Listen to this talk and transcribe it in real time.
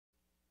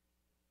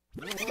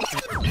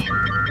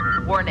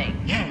Warning.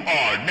 You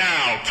are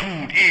now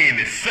tuned in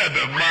to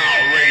 7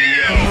 Mile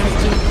Radio.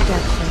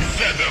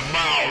 7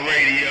 Mile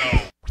Radio.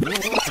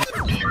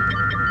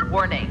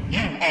 Warning.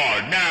 You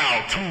are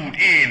now tuned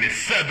in to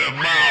 7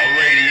 Mile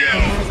Radio.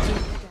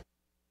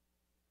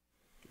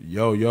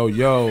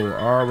 Yo,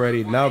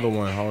 already another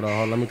one. Hold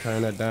on, let me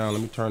turn that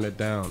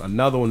down.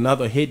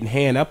 Another hidden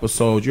hand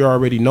episode. You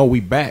already know we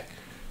back.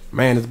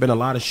 Man, there's been a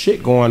lot of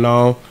shit going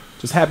on.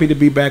 Just happy to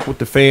be back with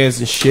the fans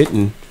and shit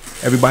and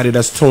everybody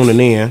that's tuning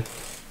in.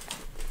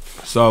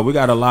 So we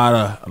got a lot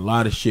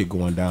of shit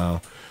going down.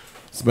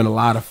 It's been a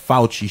lot of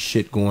Fauci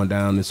shit going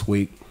down this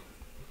week.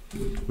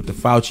 With the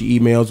Fauci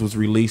emails was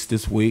released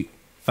this week.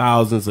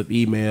 Thousands of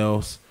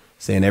emails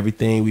saying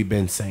everything we've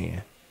been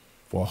saying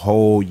for a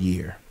whole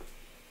year.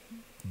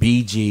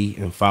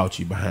 BG and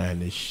Fauci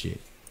behind this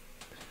shit.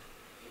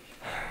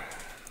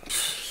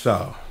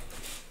 So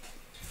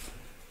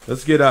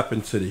let's get up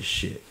into this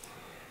shit.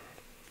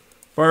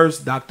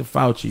 First, Dr.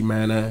 Fauci,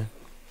 man,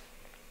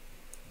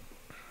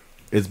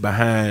 is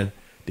behind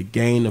the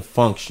gain of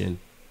function,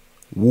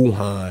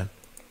 Wuhan,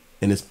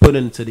 and it's put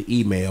into the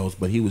emails.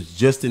 But he was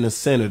just in the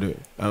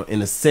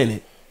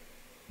Senate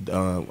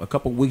a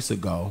couple weeks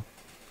ago,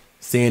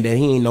 saying that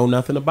he ain't know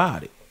nothing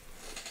about it.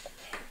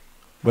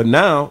 But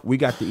now we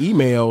got the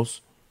emails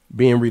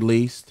being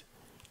released,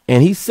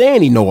 and he's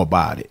saying he know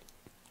about it.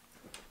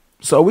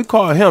 So we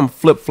call him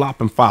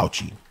flip-flopping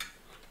Fauci,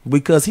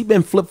 because he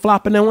been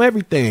flip-flopping on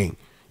everything.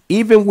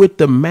 Even with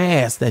the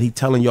mask that he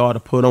telling y'all to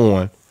put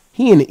on,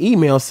 he in the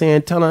email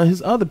telling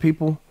his other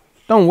people,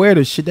 don't wear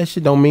this shit. That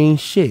shit don't mean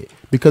shit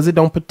because it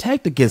don't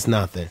protect against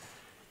nothing.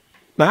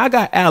 Now, I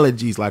got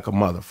allergies like a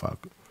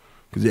motherfucker.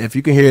 Because if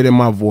you can hear it in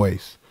my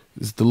voice,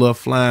 it's the little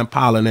flying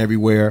pollen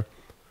everywhere.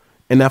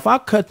 And if I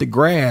cut the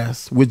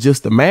grass with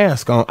just the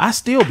mask on, I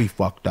still be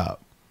fucked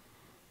up.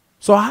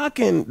 So how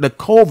can the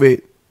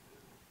COVID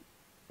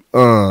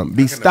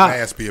be stopped? The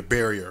mask be a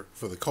barrier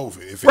for the COVID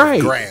if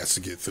it's grass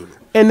to get through it.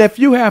 And if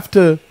you have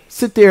to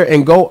sit there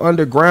and go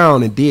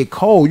underground and dig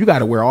coal, you got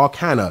to wear all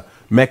kind of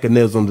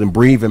mechanisms and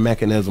breathing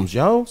mechanisms,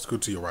 yo.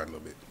 Scoot to your right a little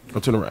bit. Go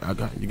to the right. I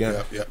got it. You got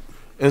it? Yep.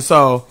 And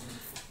so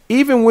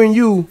even when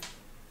you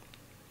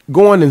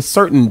going in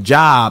certain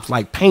jobs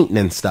like painting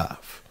and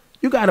stuff,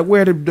 you got to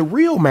wear the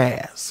real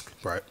mask.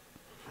 Right.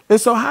 And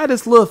so how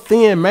this little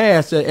thin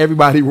mask that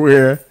everybody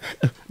wear,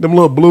 them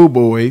little blue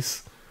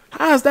boys,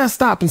 how is that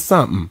stopping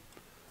something?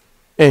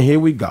 And here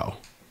we go.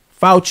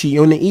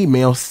 Fauci on the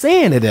email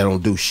saying that they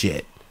don't do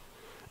shit.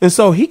 And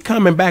so he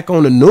coming back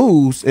on the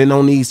news and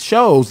on these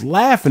shows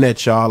laughing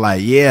at y'all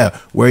like, yeah,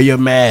 wear your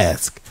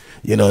mask.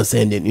 You know,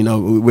 saying that, you know,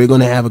 we're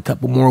going to have a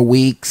couple more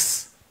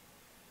weeks.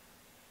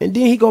 And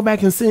then he go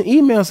back and send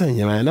emails saying,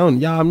 yeah, man,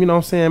 y'all, you know what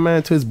I'm saying,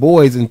 man, to his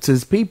boys and to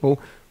his people,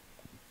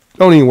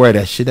 don't even wear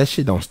that shit. That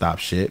shit don't stop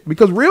shit.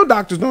 Because real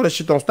doctors know that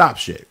shit don't stop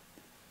shit.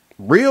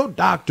 Real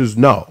doctors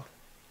know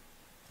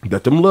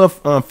that them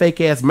little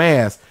fake ass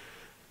masks,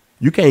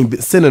 you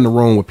can't sit in the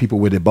room with people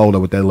with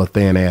Ebola with that little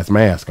thin ass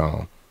mask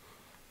on.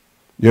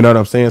 You know what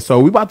I'm saying? So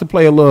we about to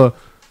play a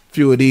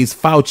few of these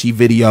Fauci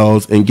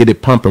videos and get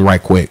it pumping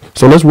right quick.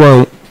 So let's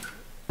run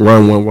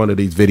one of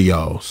these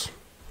videos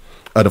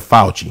of the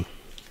Fauci.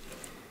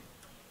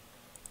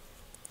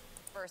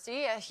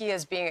 He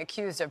is being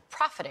accused of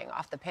profiting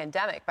off the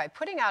pandemic by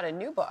putting out a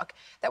new book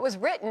that was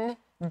written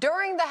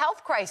during the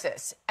health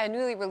crisis. And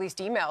newly released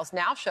emails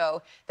now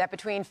show that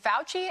between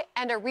Fauci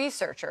and a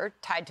researcher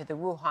tied to the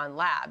Wuhan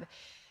lab,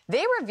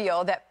 they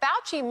reveal that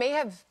Fauci may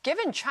have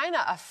given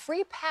China a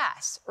free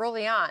pass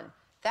early on.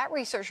 That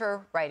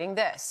researcher writing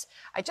this: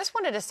 I just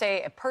wanted to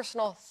say a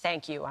personal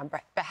thank you on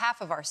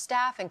behalf of our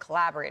staff and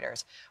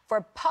collaborators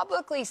for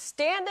publicly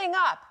standing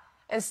up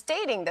and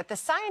stating that the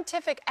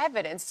scientific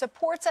evidence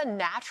supports a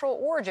natural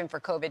origin for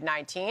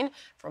COVID-19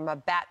 from a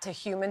bat to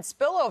human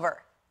spillover,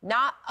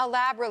 not a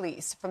lab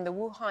release from the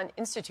Wuhan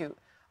Institute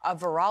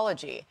of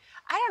Virology.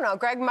 I don't know,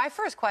 Greg, my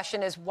first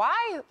question is,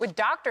 why would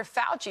Dr.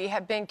 Fauci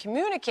have been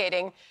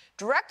communicating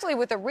directly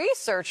with a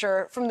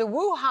researcher from the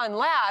Wuhan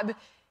lab,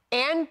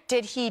 and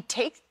did he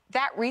take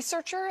that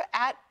researcher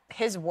at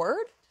his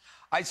word?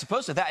 I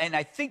suppose so. And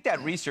I think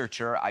that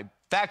researcher,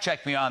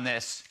 fact-check me on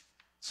this,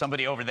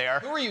 somebody over there.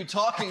 Who are you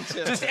talking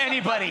to? Just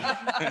anybody.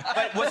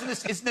 But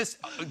isn't this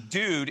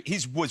dude, he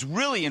was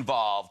really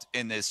involved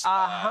in this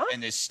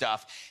in this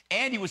stuff.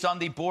 And he was on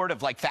the board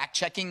of like fact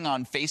checking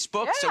on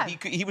Facebook. Yeah.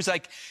 So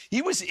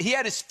he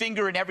had his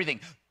finger in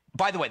everything.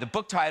 By the way, the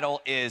book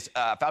title is,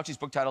 Fauci's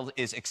book title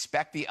is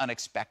Expect the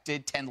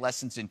Unexpected, 10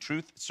 Lessons in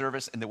Truth,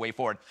 Service, and the Way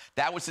Forward.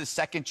 That was his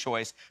second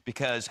choice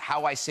because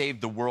How I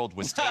Saved the World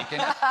was taken.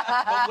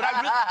 But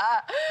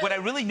what I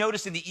really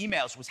noticed in the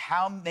emails was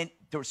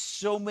there were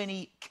so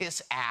many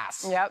kiss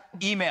ass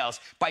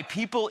emails by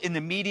people in the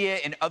media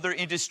and other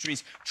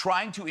industries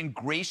trying to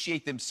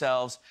ingratiate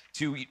themselves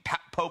to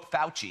Pope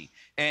Fauci.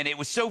 And there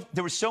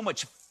was so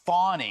much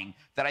fawning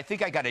that I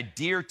think I got a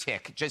deer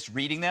tick just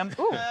reading them.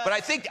 Ooh. But I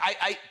think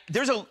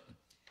there's a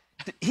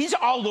He's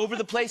all over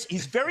the place.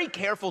 He's very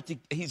careful.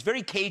 He's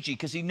very cagey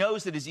because he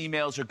knows that his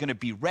emails are going to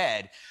be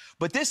read.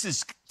 But this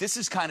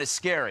is kind of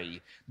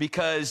scary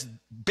because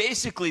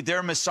basically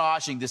they're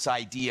massaging this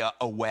idea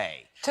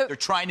away. They're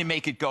trying to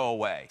make it go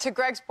away. To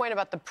Greg's point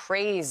about the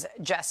praise,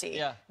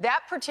 Jesse,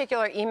 that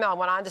particular email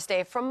went on to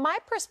say, from my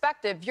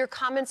perspective, your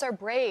comments are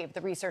brave,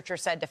 the researcher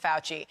said to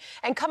Fauci.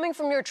 And coming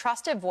from your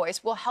trusted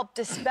voice will help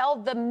dispel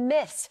the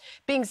myths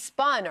being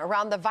spun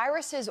around the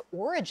virus's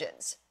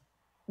origins.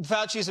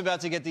 Fauci's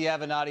about to get the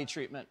Avenatti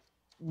treatment.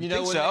 You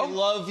know, when they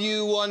love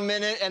you 1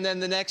 minute and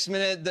then the next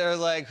minute they're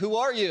like, who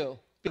are you?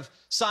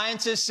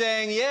 Scientists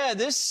saying, yeah,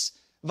 this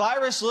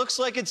virus looks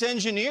like it's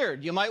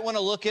engineered. You might want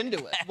to look into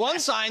it. One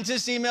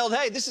scientist emailed,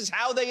 hey, this is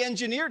how they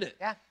engineered it.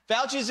 Yeah.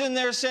 Fauci's in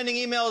there sending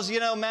emails,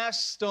 you know,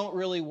 masks don't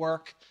really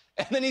work.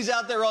 And then he's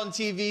out there on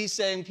TV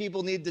saying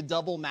people need to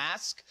double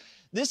mask.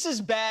 This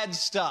is bad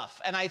stuff.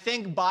 And I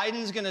think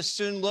Biden's going to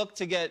soon look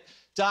to get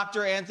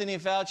Dr. Anthony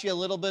Fauci a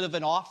little bit of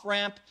an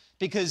off-ramp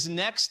because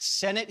next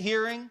Senate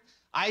hearing,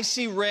 I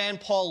see Rand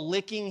Paul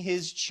licking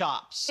his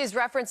chops. He's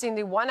referencing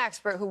the one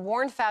expert who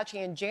warned Fauci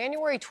in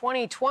January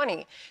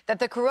 2020 that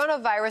the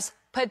coronavirus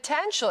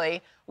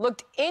potentially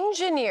looked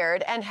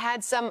engineered and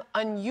had some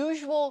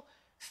unusual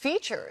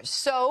features.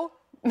 So,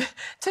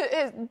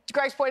 to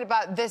Greg's point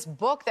about this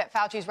book that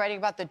Fauci's writing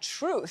about the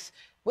truth,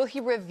 will he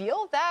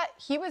reveal that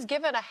he was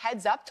given a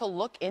heads up to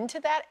look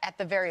into that at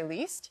the very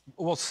least?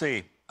 We'll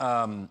see.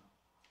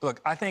 Look,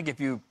 I think if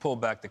you pull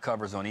back the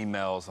covers on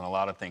emails and a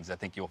lot of things, I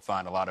think you'll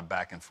find a lot of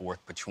back and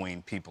forth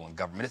between people and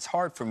government. It's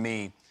hard for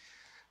me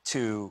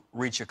to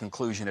reach a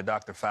conclusion that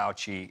Dr.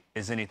 Fauci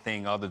is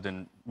anything other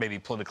than maybe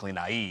politically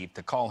naive,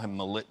 to call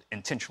him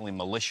intentionally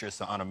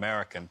malicious or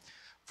un-American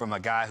from a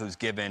guy who's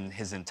given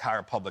his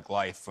entire public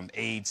life from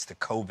AIDS to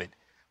COVID,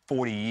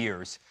 40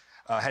 years.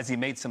 Has he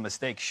made some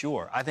mistakes?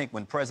 Sure. I think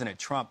when President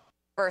Trump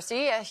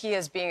He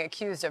is being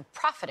accused of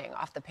profiting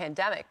off the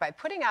pandemic by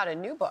putting out a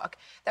new book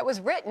that was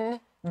written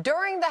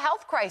during the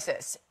health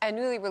crisis. And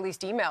newly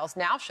released emails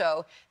now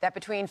show that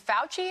between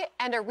Fauci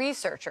and a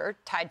researcher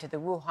tied to the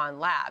Wuhan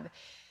lab,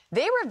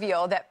 they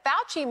reveal that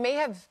Fauci may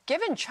have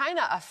given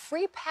China a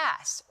free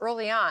pass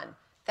early on.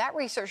 That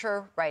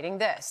researcher writing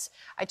this.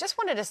 I just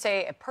wanted to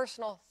say a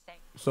personal thank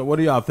you. So what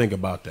do y'all think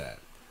about that?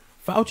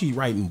 Fauci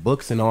writing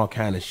books and all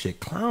kind of shit,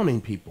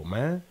 clowning people,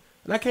 man.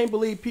 And I can't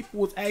believe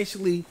people was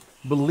actually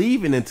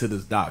believing into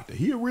this doctor.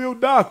 He a real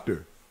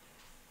doctor.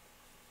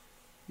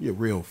 He a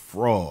real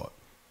fraud.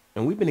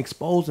 And we've been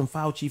exposing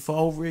Fauci for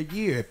over a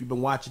year if you've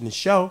been watching the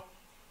show.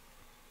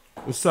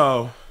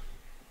 So,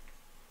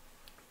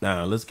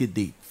 now let's get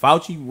deep.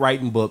 Fauci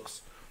writing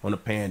books on the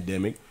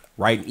pandemic,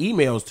 writing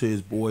emails to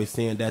his boys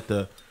saying that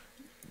the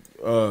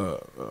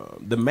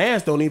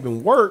masks don't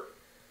even work.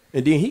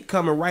 And then he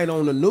coming right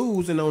on the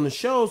news and on the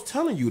shows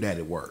telling you that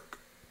it worked.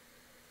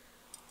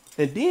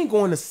 And then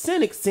going to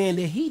cynics saying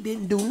that he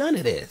didn't do none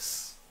of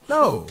this.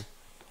 No.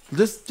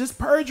 Just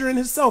perjuring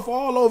himself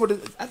all over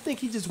I think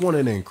he just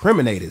wanted to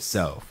incriminate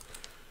himself.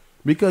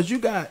 Because you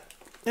got,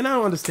 and I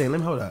don't understand,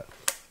 let me hold up.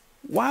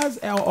 Why is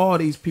all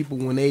these people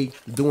when they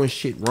doing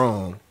shit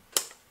wrong,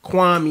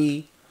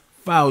 Kwame,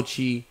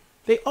 Fauci,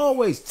 they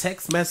always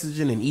text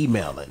messaging and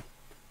emailing.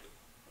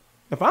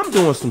 If I'm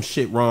doing some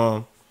shit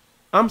wrong,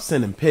 I'm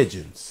sending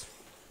pigeons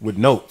with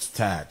notes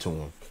tied to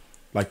them.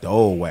 Like the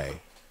old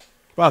way.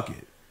 Fuck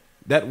it.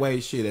 That way,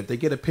 shit, if they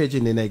get a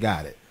pigeon, then they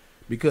got it.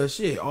 Because,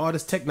 shit, all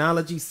this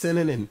technology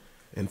sending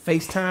and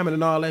FaceTiming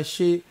and all that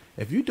shit,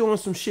 if you're doing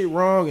some shit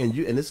wrong and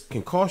this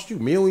can cost you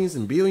millions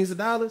and billions of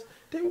dollars,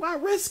 then why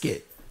risk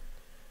it?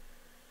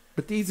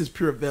 But these is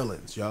pure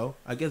villains, yo.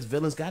 I guess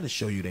villains got to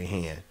show you their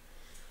hand.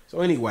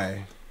 So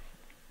anyway,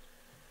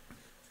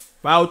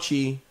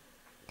 Fauci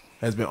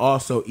has been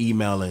also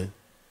emailing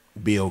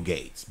Bill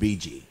Gates,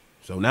 BG.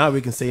 So now we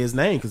can say his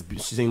name because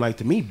it seems like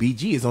to me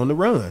BG is on the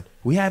run.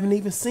 We haven't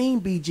even seen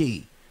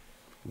BG.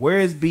 Where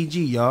is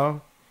BG,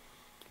 y'all?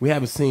 We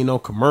haven't seen no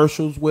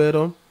commercials with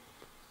him.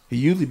 He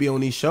usually be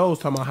on these shows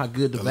talking about how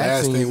good the vaccine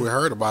is. The last thing we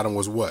heard about him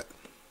was what?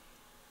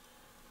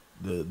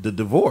 The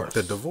divorce.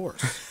 The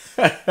divorce.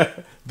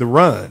 The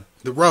run.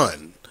 The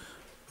run.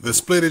 The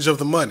splittage of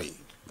the money.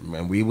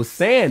 Man, we was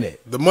saying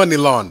it. The money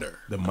launder.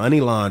 The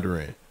money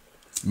laundering.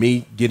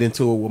 Me get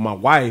into it with my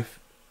wife.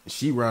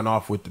 She run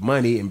off with the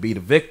money and be the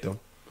victim.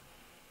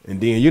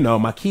 And then, you know,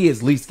 my kids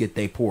at least get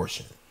their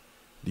portion.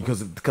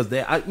 Because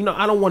they, I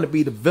don't want to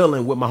be the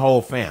villain with my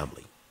whole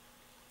family.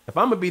 If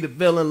I'm going to be the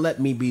villain, let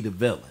me be the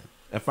villain.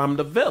 If I'm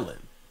the villain,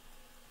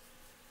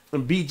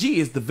 and BG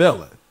is the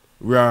villain,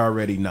 we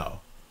already know.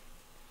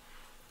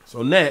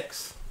 So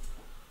next,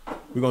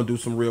 we're going to do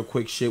some real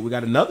quick shit. We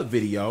got another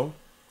video.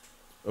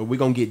 We're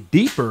going to get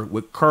deeper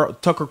with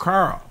Tucker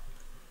Carl.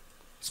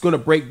 It's going to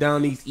break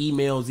down these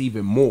emails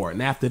even more.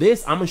 And after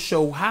this, I'm going to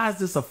show how is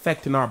this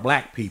affecting our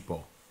black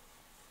people.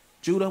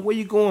 Judah, where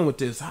you going with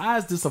this? How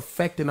is this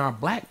affecting our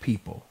black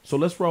people? So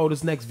let's roll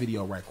this next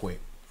video right quick.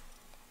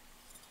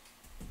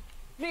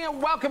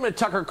 Welcome to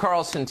Tucker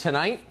Carlson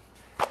Tonight.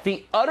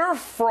 The utter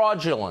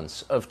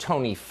fraudulence of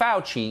Tony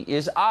Fauci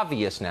is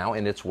obvious now,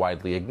 and it's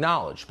widely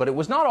acknowledged. But it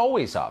was not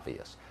always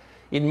obvious.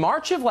 In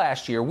March of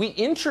last year, we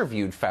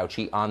interviewed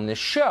Fauci on this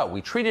show. We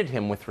treated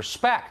him with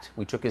respect.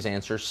 We took his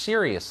answers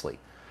seriously.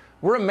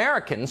 We're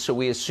Americans, so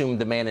we assumed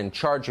the man in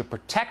charge of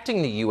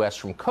protecting the U.S.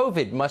 from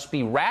COVID must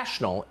be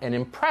rational and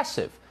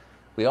impressive.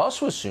 We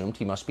also assumed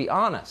he must be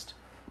honest.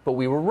 But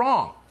we were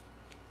wrong.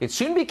 It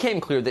soon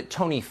became clear that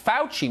Tony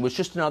Fauci was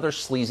just another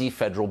sleazy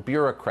federal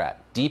bureaucrat,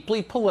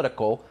 deeply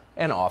political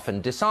and often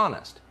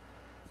dishonest.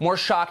 More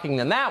shocking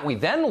than that, we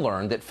then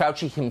learned that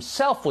Fauci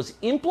himself was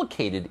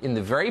implicated in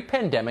the very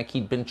pandemic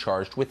he'd been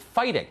charged with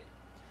fighting.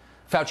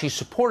 Fauci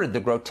supported the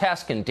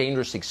grotesque and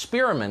dangerous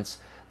experiments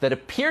that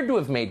appeared to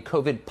have made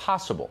COVID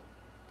possible.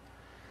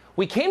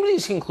 We came to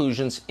these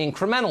conclusions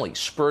incrementally,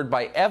 spurred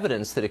by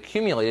evidence that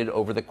accumulated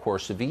over the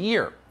course of a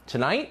year.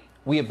 Tonight,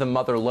 we have the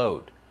mother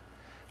lode.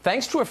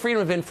 Thanks to a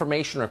Freedom of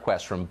Information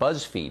request from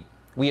BuzzFeed,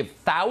 we have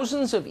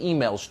thousands of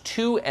emails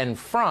to and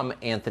from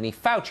Anthony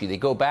Fauci. They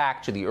go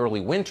back to the early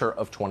winter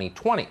of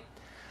 2020.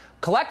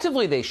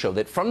 Collectively, they show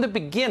that from the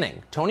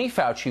beginning, Tony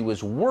Fauci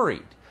was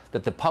worried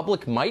that the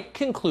public might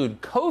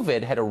conclude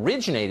COVID had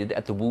originated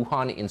at the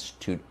Wuhan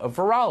Institute of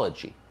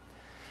Virology.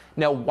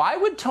 Now, why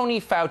would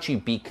Tony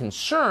Fauci be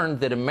concerned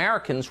that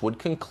Americans would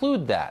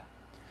conclude that?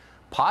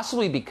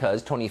 Possibly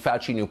because Tony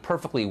Fauci knew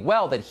perfectly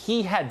well that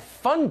he had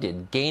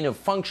funded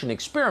gain-of-function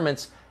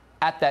experiments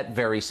at that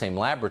very same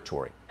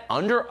laboratory.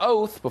 Under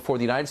oath before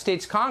the United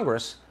States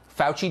Congress,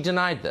 Fauci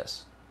denied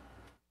this.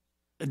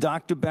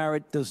 Dr.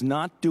 Barrett does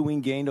not do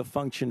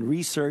gain-of-function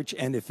research,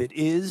 and if it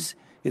is,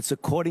 it's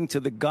according to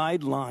the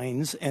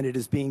guidelines, and it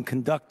is being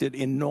conducted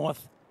in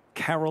North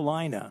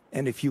Carolina.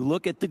 And if you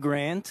look at the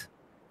grant,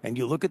 and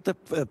you look at the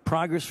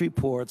progress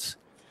reports,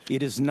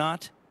 it is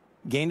not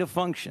gain of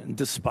function,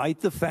 despite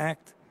the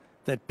fact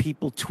that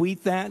people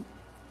tweet that.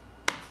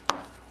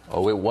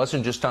 Oh, it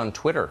wasn't just on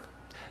Twitter.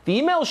 The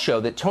emails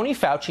show that Tony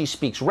Fauci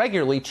speaks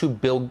regularly to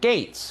Bill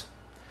Gates.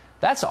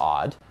 That's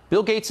odd.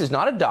 Bill Gates is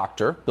not a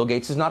doctor. Bill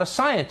Gates is not a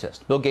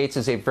scientist. Bill Gates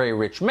is a very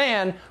rich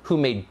man who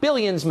made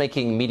billions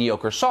making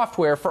mediocre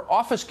software for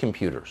office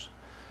computers.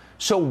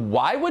 So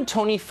why would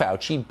Tony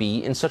Fauci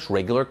be in such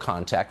regular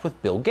contact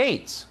with Bill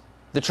Gates?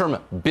 The term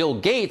Bill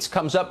Gates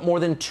comes up more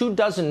than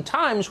 24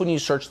 times when you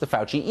search the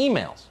Fauci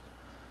emails.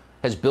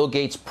 Has Bill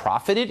Gates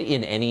profited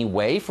in any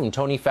way from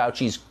Tony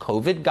Fauci's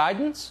COVID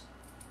guidance?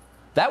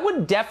 That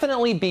would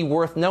definitely be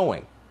worth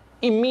knowing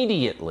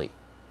immediately.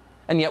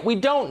 And yet we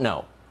don't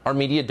know. Our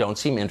media don't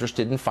seem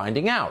interested in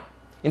finding out.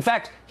 In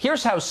fact,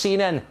 here's how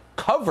CNN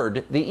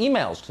covered the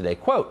emails today.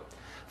 Quote,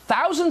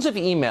 thousands of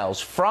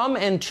emails from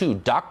and to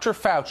Dr.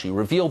 Fauci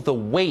revealed the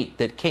weight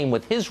that came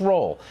with his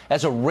role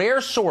as a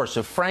rare source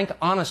of frank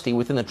honesty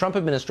within the Trump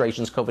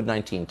administration's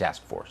COVID-19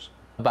 task force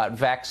about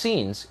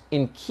vaccines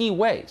in key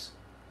ways.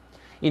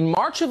 In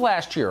March of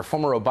last year,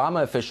 former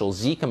Obama official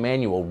Zeke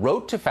Emanuel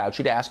wrote to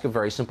Fauci to ask a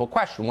very simple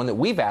question, one that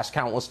we've asked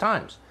countless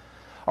times.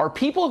 Are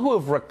people who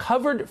have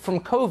recovered from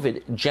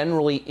COVID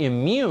generally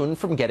immune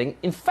from getting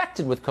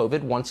infected with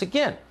COVID once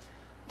again?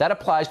 That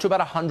applies to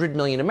about 100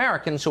 million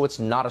Americans, so it's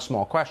not a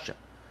small question.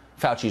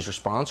 Fauci's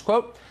response,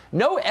 quote,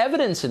 no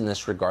evidence in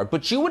this regard,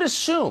 but you would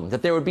assume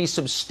that there would be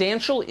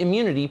substantial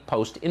immunity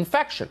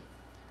post-infection.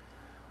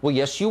 Well,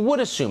 yes, you would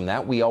assume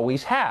that. We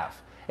always have.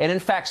 And in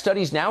fact,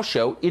 studies now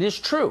show it is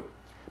true.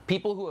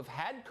 People who have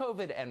had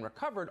COVID and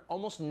recovered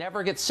almost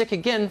never get sick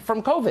again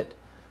from COVID,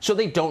 so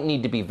they don't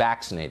need to be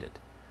vaccinated.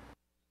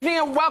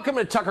 Welcome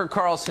to Tucker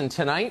Carlson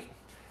Tonight.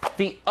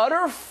 The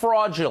utter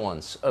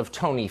fraudulence of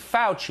Tony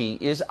Fauci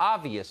is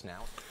obvious now.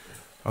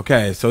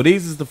 Okay, so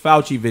these is the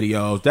Fauci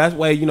videos. That's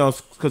why,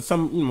 because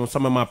some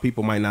of my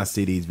people might not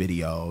see these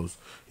videos.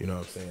 You know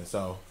what I'm saying?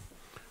 So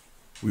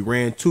we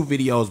ran 2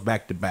 videos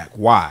back to back.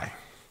 Why?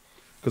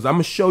 Because I'm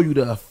gonna show you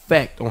the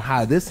effect on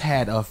how this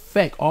had an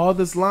effect. All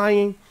this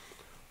lying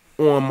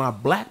on my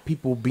black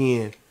people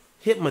being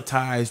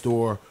hypnotized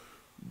or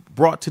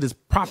brought to this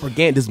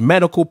propaganda, this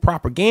medical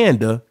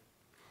propaganda,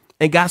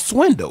 and got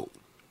swindled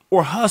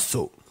or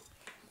hustled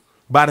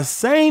by the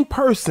same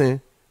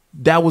person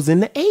that was in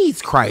the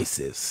AIDS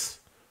crisis.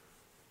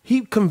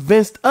 He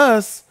convinced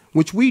us,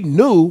 which we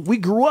knew, we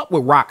grew up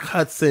with Rock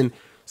Hudson,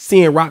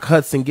 seeing Rock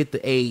Hudson get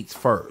the AIDS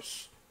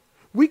first.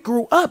 We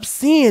grew up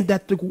seeing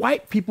that the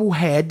white people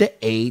had the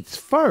AIDS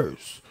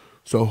first.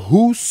 So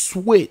who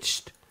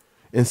switched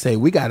and say,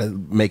 we got to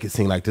make it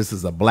seem like this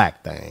is a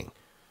black thing?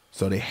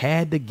 So they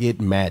had to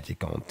get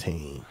Magic on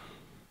team.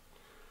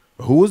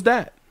 Who was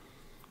that?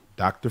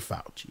 Dr.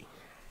 Fauci.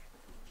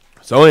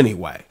 So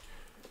anyway,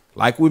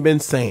 like we've been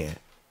saying,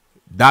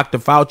 Dr.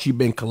 Fauci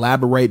been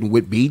collaborating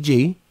with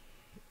BG,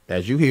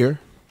 as you hear.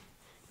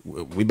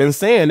 We've been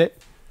saying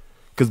it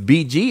because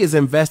BG is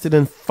invested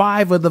in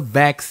 5 of the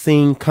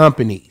vaccine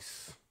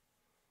companies.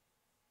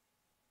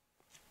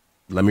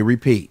 Let me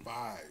repeat. 5.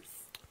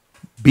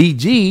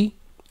 BG,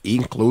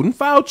 including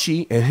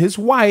Fauci and his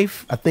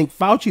wife, I think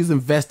Fauci's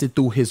invested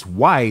through his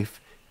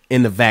wife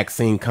in the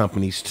vaccine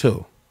companies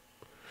too.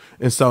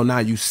 And so now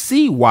you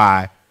see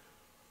why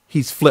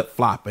he's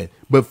flip-flopping.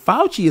 But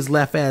Fauci is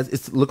left as,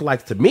 it's looking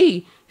like to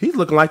me, he's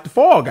looking like the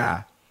fall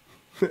guy.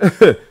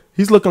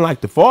 He's looking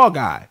like the fall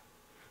guy.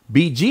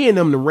 BG and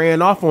them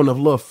ran off on a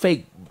little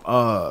fake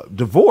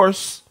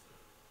divorce.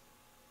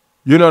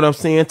 You know what I'm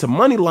saying? To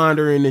money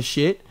laundering this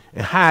shit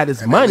and hide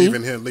his money.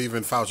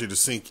 Leaving Fauci to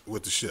sink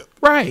with the ship.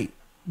 Right.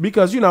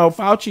 Because,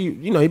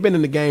 Fauci, he been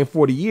in the game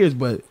 40 years,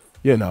 but,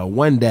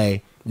 one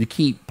day you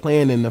keep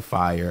playing in the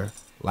fire.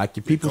 Like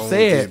your people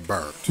said,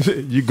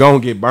 you're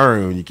going to get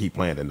burned when you keep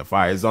playing in the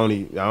fire. It's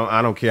only,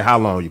 I don't care how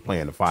long you play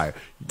in the fire.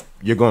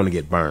 You're going to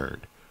get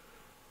burned.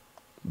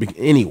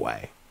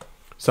 Anyway.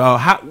 So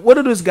what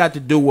does this got to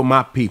do with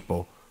my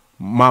people?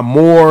 My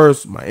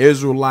Moors, my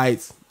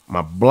Israelites,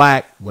 my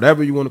black,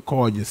 whatever you want to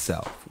call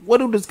yourself. What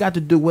do this got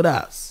to do with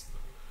us?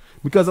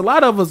 Because a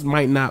lot of us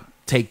might not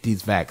take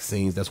these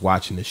vaccines that's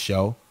watching the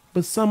show,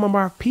 but some of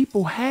our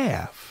people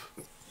have.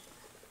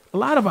 A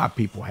lot of our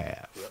people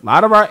have. A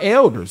lot of our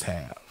elders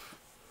have.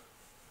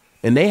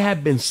 And they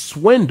have been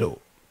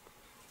swindled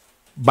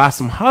by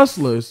some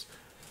hustlers.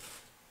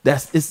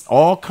 It's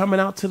all coming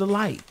out to the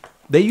light.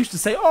 They used to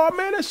say, oh,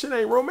 man, that shit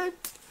ain't real, man.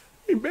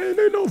 Hey, man,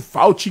 there ain't no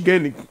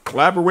Fauci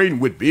collaborating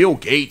with Bill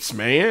Gates,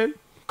 man.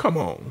 Come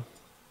on.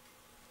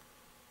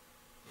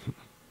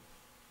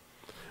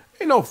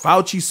 Ain't no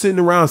Fauci sitting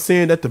around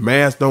saying that the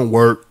mask don't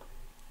work.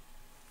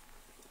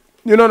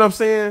 You know what I'm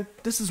saying?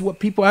 This is what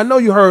people, I know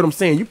you heard them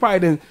saying. You probably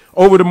didn't,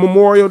 over the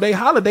Memorial Day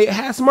holiday,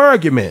 had some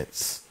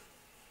arguments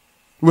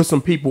with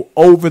some people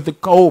over the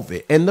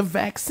COVID and the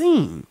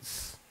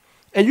vaccines.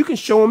 And you can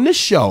show them this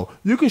show.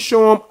 You can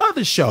show them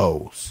other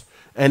shows.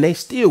 And they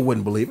still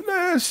wouldn't believe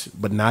it.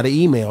 But now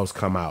the emails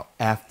come out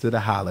after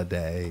the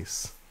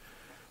holidays.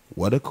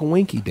 What a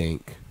coinky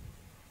dink.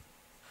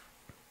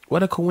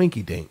 What a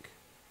coinky dink.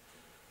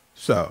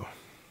 So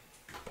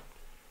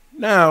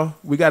now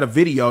we got a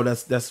video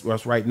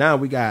that's right now.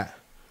 We got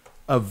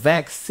a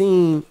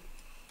vaccine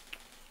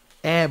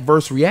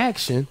adverse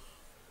reaction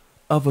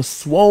of a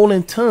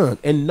swollen tongue.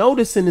 And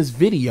notice in this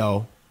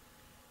video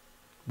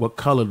what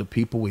color the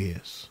people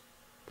is.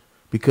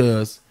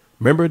 Because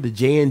remember the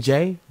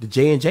J&J? The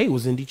J&J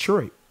was in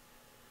Detroit.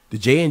 The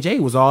J&J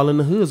was all in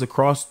the hoods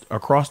across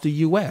the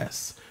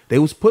U.S. They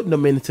was putting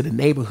them into the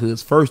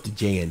neighborhoods first, the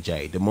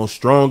J&J, the most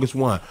strongest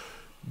one.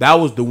 That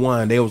was the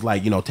one they was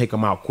like, take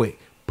them out quick.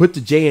 Put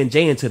the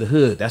J&J into the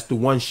hood. That's the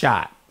one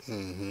shot.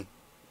 Mm-hmm.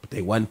 But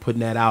they wasn't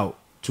putting that out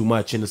too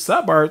much in the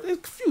suburbs. There's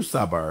a few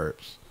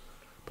suburbs.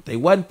 But they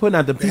wasn't putting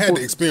out the people. They had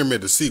to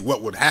experiment to see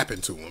what would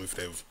happen to them if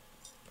they was.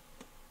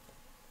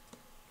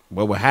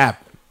 What would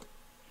happen.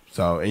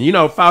 So, and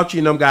Fauci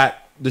and them got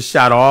the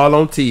shot all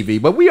on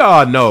TV. But we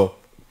all know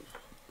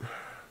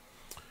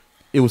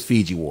it was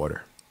Fiji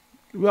water.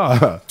 We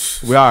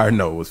already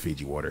know it was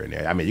Fiji water in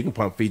there. I mean, you can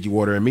pump Fiji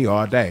water in me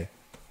all day.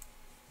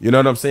 You know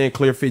what I'm saying?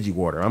 Clear Fiji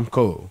water. I'm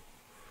cool.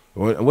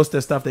 What's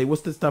that stuff?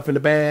 What's the stuff in the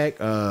bag?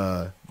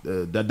 The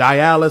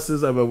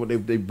dialysis of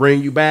it. They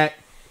bring you back,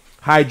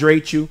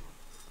 hydrate you.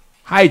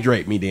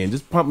 Hydrate me then.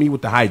 Just pump me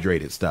with the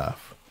hydrated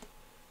stuff.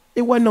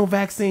 It wasn't no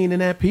vaccine in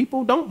that,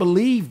 people. Don't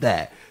believe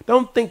that.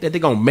 Don't think that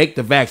they're going to make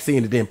the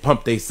vaccine and then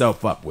pump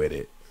themselves up with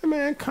it.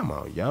 Man, come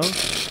on, yo.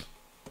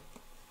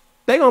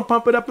 They going to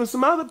pump it up in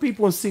some other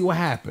people and see what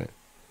happens.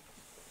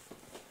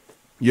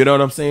 You know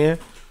what I'm saying?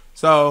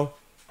 So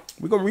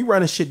we're going to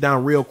rerun this shit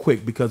down real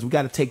quick because we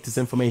got to take this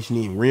information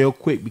in real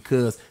quick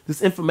because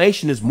this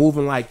information is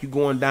moving like you're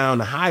going down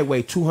the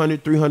highway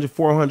 200, 300,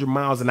 400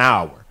 miles an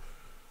hour.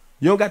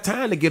 You don't got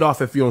time to get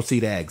off if you don't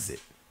see the exit.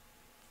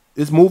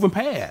 It's moving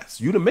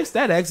past. You'd have missed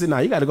that exit. Now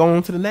you got to go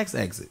on to the next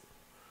exit.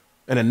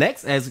 And the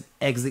next exit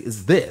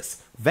is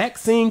this.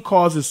 Vaccine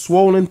causes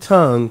swollen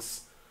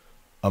tongues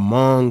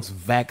amongst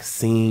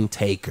vaccine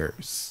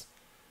takers.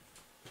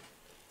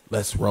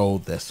 Let's roll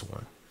this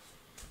one.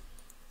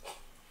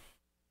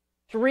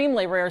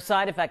 Extremely rare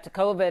side effect to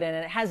COVID, and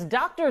it has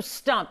doctors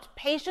stumped,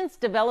 patients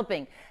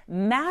developing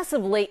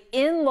massively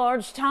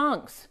enlarged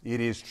tongues. It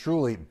is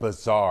truly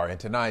bizarre. And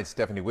tonight,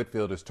 Stephanie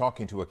Whitfield is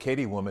talking to a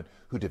Katy woman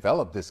who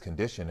developed this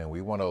condition, and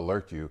we want to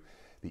alert you,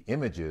 the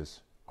images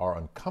are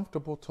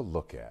uncomfortable to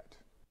look at.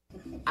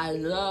 I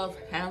love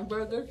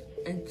hamburgers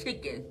and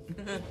chicken.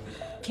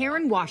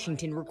 Karen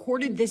Washington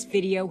recorded this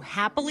video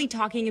happily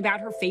talking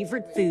about her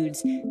favorite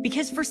foods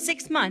because for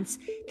 6 months,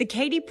 the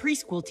Katy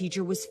preschool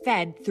teacher was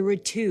fed through a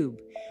tube.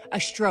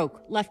 A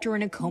stroke left her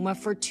in a coma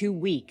for 2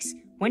 weeks.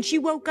 When she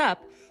woke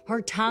up,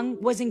 her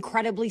tongue was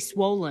incredibly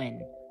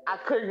swollen. I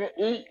couldn't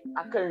eat,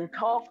 I couldn't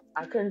talk,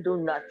 I couldn't do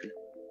nothing.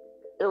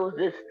 It was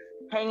just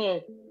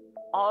hanging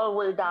all the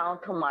way down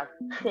to my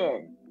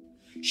chin.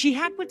 She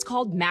had what's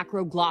called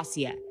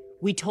macroglossia.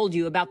 We told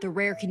you about the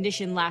rare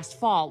condition last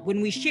fall when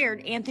we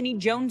shared Anthony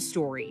Jones'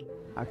 story.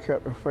 I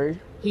kept her faith.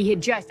 He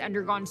had just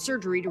undergone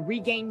surgery to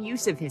regain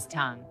use of his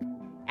tongue.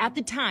 At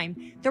the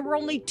time, there were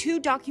only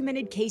 2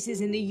 documented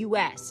cases in the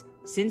U.S.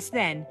 Since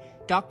then,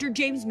 Dr.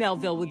 James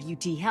Melville with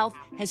UT Health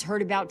has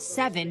heard about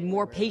 7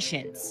 more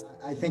patients.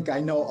 I think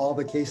I know all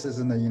the cases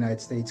in the United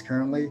States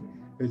currently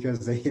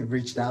because they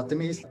reached out to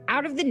me.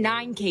 Out of the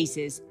 9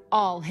 cases,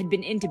 all had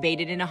been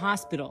intubated in a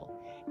hospital.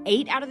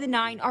 8 out of the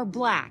 9 are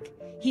Black.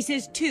 He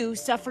says 2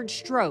 suffered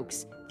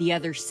strokes. The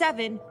other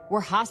 7 were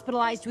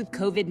hospitalized with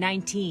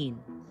COVID-19.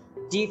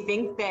 Do you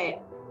think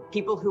that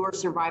people who are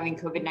surviving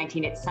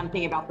COVID-19, it's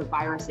something about the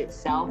virus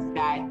itself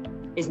that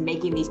is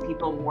making these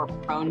people more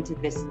prone to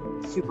this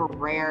super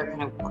rare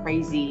kind of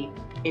crazy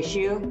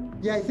issue?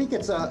 Yeah, I think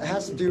it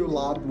has to do a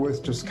lot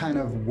with just kind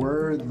of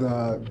where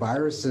the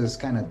virus is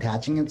kind of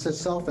attaching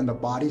itself and the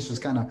body's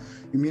just kind of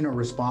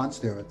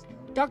immunoresponse to it.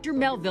 Dr.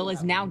 Melville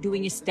is now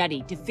doing a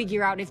study to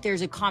figure out if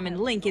there's a common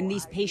link in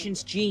these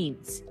patients'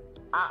 genes.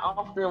 I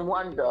often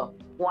wonder,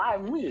 why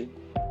me?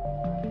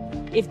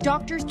 If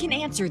doctors can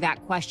answer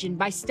that question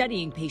by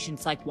studying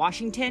patients like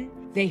Washington,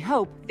 they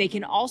hope they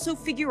can also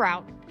figure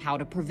out how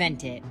to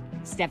prevent it.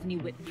 Stephanie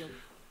Whitfield.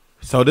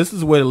 So this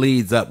is where it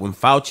leads up. When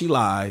Fauci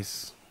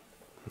lies,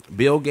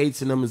 Bill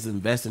Gates and them is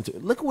investing.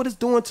 Look at what it's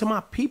doing to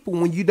my people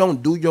when you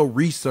don't do your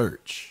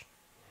research.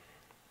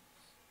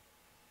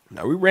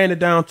 Now, we ran it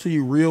down to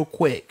you real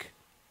quick.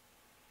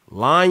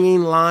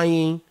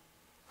 Lying,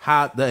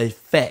 how the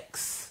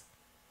effects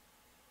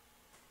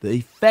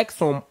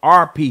on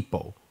our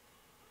people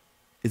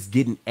is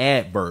getting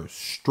adverse,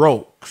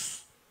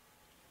 strokes,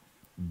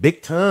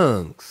 big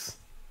tongues,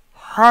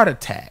 heart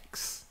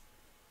attacks,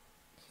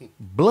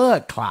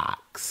 blood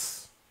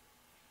clots.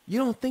 You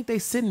don't think they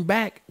sitting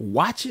back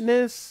watching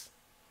this?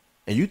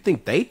 And you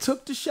think they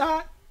took the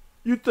shot?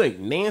 You think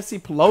Nancy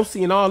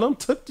Pelosi and all them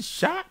took the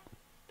shot?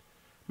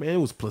 Man, it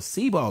was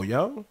placebo,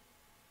 yo.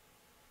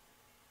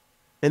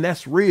 And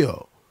that's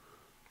real.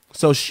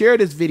 So share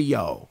this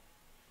video.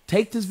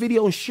 Take this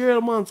video and share it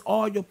amongst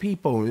all your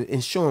people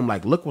and show them,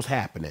 like, look what's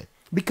happening.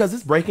 Because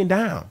it's breaking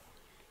down.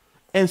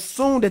 And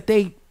soon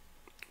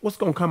what's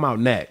going to come out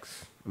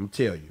next? I'm going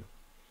to tell you.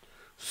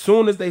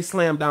 Soon as they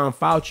slam down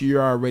Fauci, you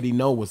already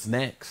know what's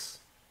next.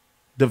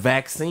 The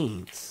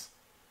vaccines.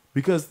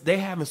 Because they're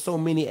having so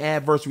many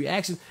adverse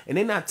reactions. And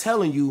they're not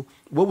telling you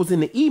what was in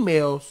the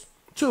emails.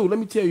 Too, let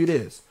me tell you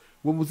this.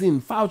 What was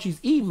in Fauci's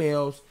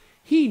emails,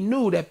 he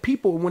knew that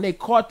people, when they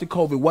caught the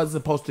COVID,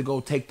 wasn't supposed to go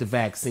take the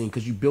vaccine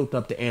because you built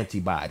up the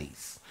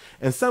antibodies.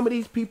 And some of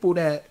these people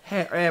that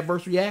had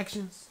adverse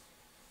reactions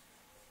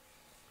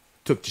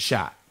took the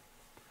shot.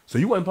 So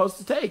you weren't supposed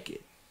to take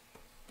it.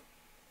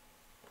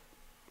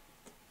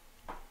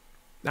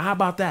 Now, how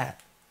about that?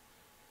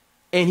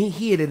 And he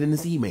hid it in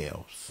his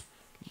emails,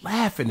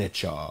 laughing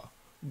at y'all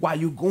while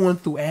you going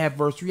through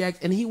adverse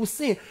reactions. And he was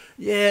saying,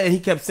 yeah, and they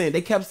kept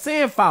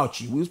saying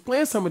Fauci. We was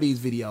playing some of these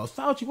videos.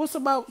 Fauci, what's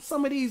about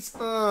some of these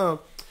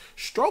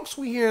strokes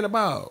we hearing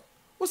about?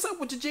 What's up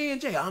with the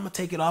J&J? I'm going to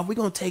take it off. We're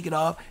going to take it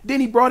off. Then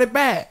he brought it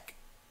back.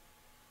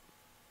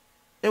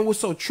 And was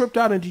so tripped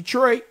out in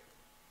Detroit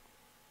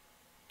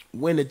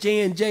when the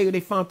J&J, they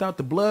found out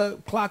the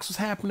blood clots was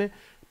happening.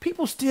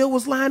 People still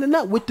was lining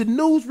up with the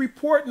news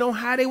reporting on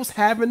how they was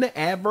having the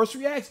adverse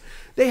reactions.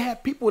 They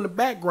had people in the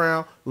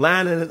background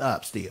lining it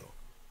up still.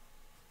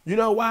 You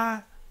know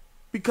why?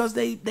 Because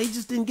they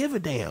just didn't give a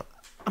damn.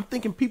 I'm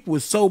thinking people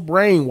is so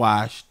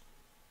brainwashed,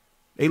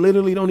 they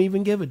literally don't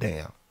even give a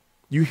damn.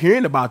 You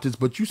hearing about this,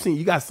 but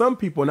you got some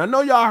people, and I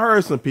know y'all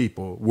heard some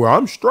people, well,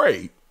 I'm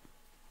straight.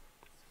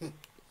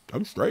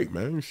 I'm straight,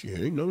 man. Shit,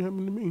 ain't nothing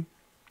happening to me.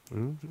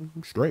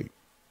 I'm straight.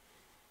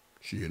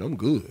 Shit, I'm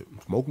good. I'm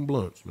smoking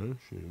blunts, man.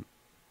 Shit.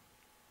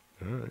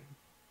 All right.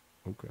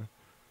 Okay.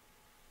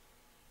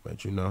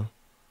 But you know,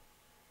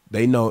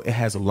 they know it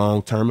has a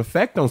long-term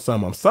effect on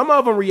some of them. Some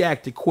of them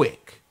reacted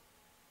quick.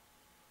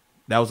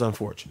 That was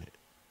unfortunate.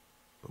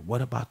 But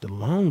what about the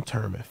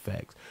long-term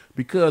effects?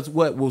 Because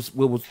what was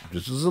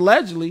this was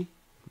allegedly,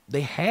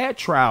 they had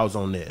trials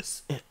on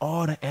this, and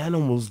all the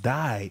animals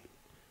died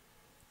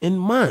in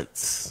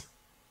months.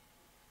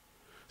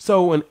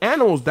 So when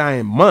animals die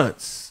in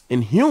months,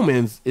 in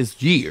humans,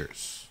 it's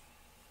years.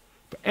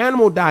 But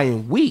animals die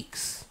in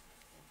weeks.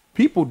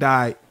 People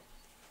die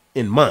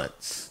in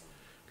months.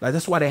 Like,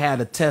 that's why they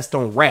had a test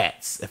on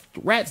rats. If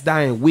rats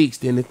die in weeks,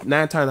 then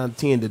 9 times out of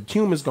 10, the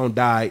humans gonna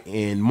die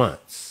in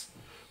months.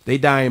 If they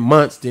die in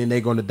months, then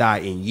they're gonna die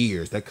in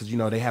years. That because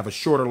they have a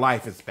shorter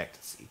life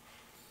expectancy.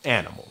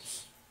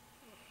 Animals.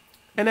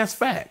 And that's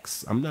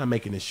facts. I'm not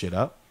making this shit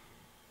up.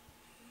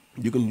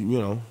 You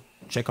can,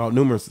 check out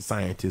numerous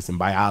scientists and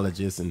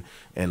biologists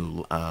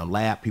and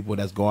lab people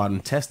that's go out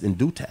and test and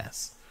do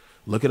tests.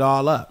 Look it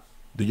all up.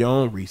 Do your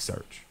own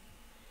research.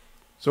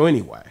 So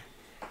anyway,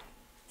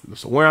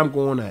 so where I'm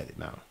going at it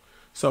now.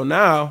 So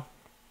now,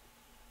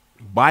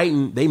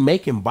 Biden, they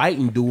making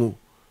Biden do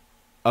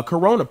a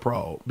corona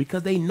probe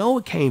because they know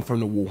it came from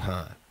the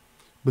Wuhan.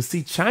 But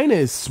see, China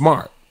is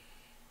smart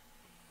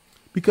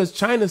because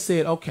China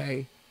said,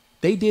 okay,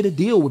 they did a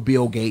deal with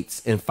Bill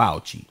Gates and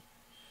Fauci.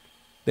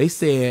 They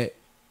said,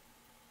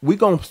 we're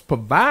going to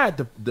provide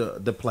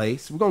the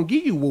place. We're going to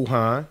give you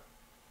Wuhan.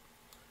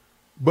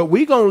 But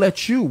we're going to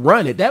let you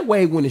run it. That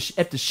way, when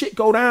if the shit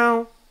go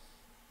down,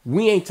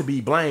 we ain't to be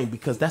blamed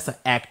because that's an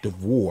act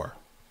of war.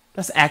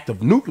 That's an act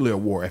of nuclear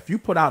war. If you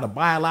put out a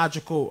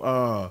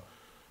biological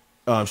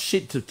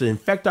shit to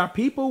infect our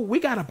people, we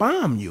got to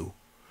bomb you.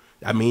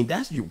 I mean,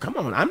 that's you. Come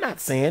on. I'm not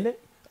saying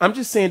it. I'm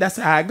just saying that's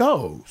how it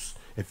goes.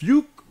 If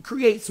you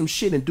create some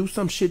shit and do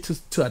some shit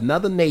to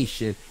another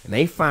nation and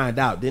they find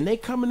out, then they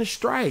come in to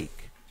strike.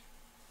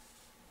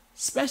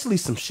 especially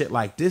some shit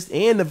like this,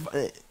 and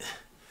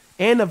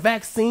the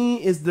vaccine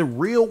is the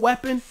real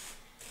weapon.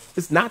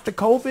 It's not the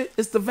COVID,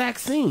 it's the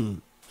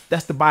vaccine.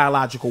 That's the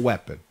biological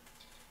weapon.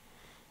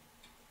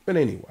 But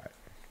anyway,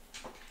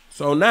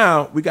 so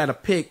now we got a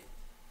pic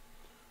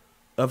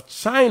of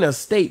China's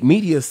state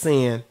media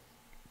saying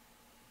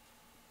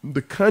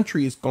the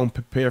country is going to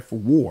prepare for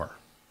war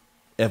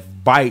if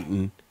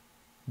Biden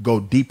go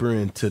deeper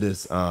into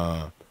this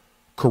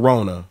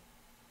corona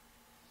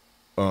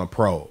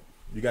probe.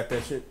 You got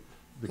that shit?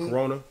 The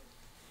corona?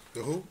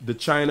 The who? The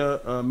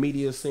China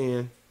media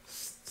say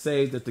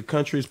that the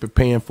country is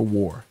preparing for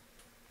war.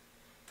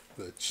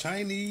 The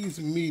Chinese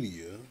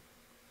media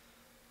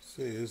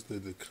says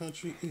that the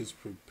country is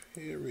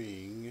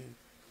preparing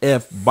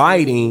if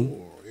Biden for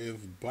war. If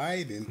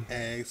Biden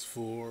asks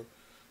for,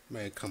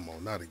 man, come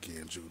on, not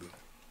again, Judah.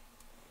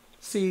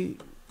 See,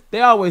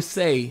 they always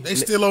say they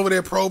still over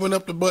there probing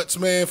up the butts,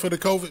 man, for the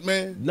COVID,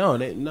 man. No.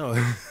 The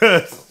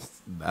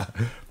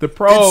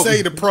probe. It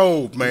say the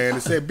probe, man.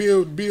 It said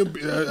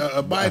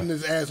Biden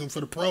is asking for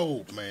the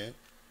probe, man.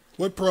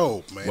 What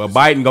probe, man? Well,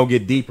 Biden gonna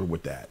get deeper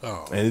with that,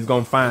 and he's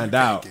gonna find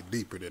out get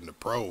deeper than the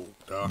probe,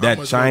 dog.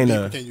 that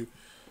China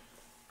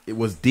it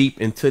was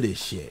deep into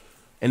this shit,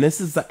 and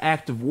this is an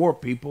act of war,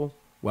 people.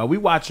 While we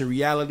watching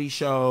reality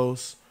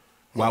shows,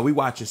 while we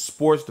watching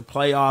sports, the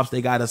playoffs,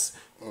 they got us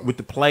with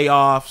the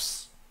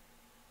playoffs.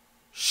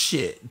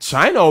 Shit,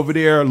 China over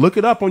there, look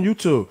it up on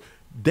YouTube.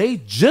 They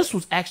just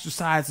was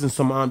exercising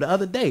some the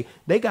other day.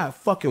 They got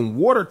fucking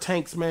water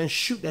tanks, man.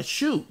 Shoot. Them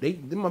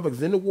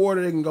motherfuckers in the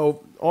water. They can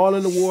go all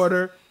in the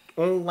water,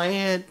 on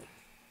land,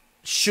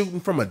 shooting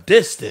from a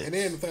distance. And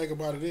then the thing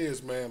about it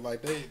is, man,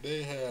 like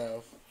they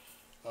have,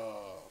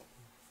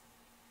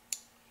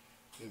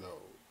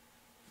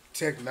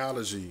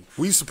 technology.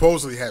 We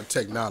supposedly have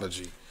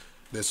technology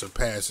that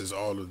surpasses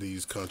all of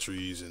these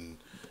countries and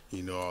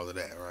all of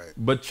that, right?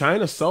 But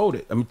China sold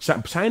it. I mean,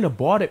 China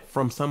bought it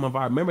from some of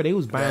our. Remember, they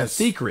was buying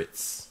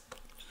secrets.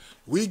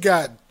 We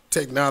got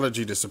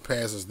technology that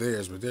surpasses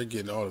theirs, but they're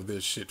getting all of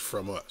this shit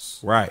from us,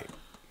 right?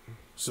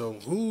 So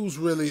who's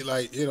really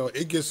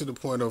it gets to the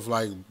point of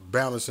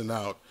balancing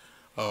out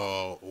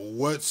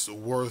what's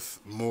worth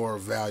more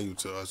value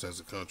to us as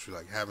a country,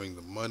 like having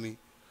the money,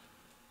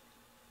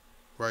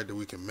 right, that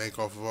we can make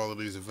off of all of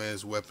these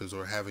advanced weapons,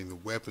 or having the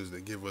weapons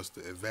that give us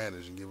the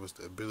advantage and give us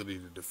the ability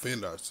to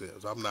defend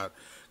ourselves. I'm not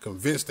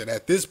convinced that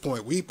at this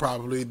point we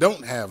probably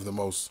don't have the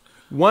most.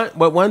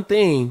 One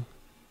thing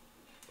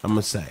I'm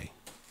gonna say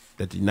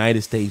that the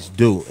United States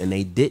do, and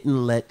they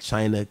didn't let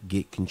China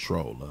get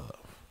control of,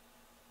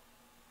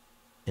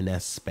 and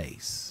that's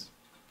space.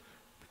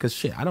 Because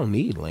shit, I don't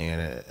need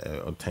land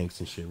or tanks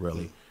and shit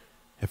really.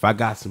 If I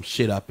got some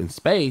shit up in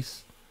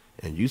space,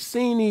 and you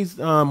seen these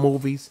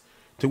movies.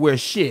 To where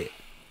shit,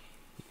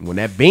 when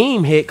that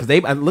beam hit, because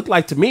it looked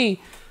like to me,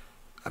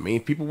 I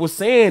mean, people were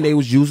saying they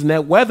was using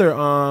that weather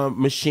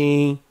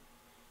machine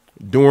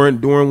during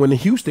when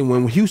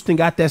Houston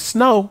got that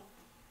snow.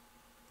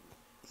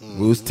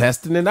 We was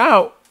testing it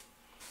out.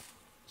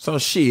 So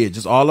shit,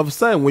 just all of a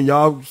sudden, when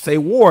y'all say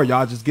war,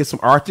 y'all just get some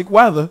Arctic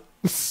weather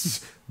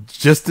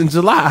just in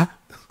July.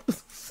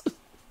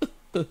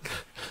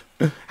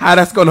 How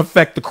that's gonna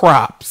affect the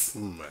crops?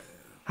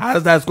 How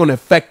that's gonna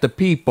affect the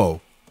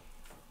people?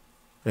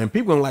 And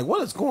people are like,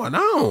 what is going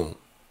on?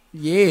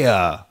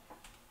 Yeah.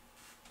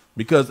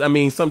 Because, I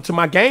mean, to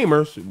my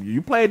gamers,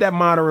 you played that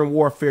Modern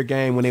Warfare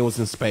game when they was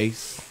in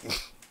space.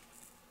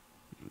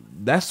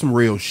 That's some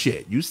real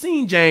shit. You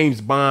seen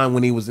James Bond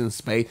when he was in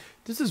space.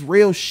 This is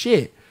real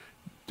shit.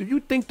 Do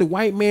you think the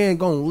white man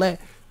gonna let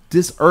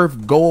this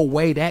earth go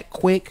away that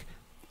quick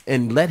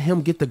and let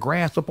him get the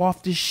grasp up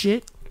off this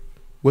shit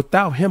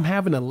without him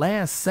having the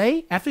last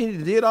say after he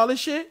did all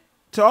this shit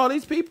to all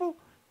these people?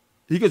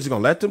 You just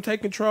gonna let them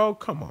take control?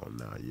 Come on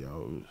now,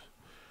 yo.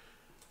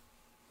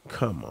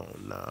 Come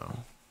on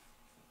now.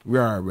 We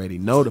already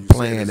know the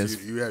plan is.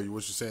 What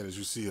you're saying is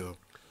you see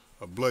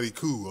a bloody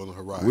coup on the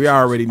horizon. We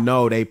already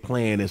know they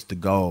plan is to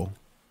go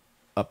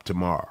up to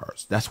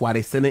Mars. That's why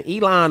they sending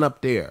Elon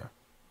up there.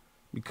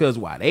 Because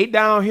why? They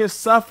down here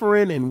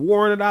suffering and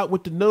warring it out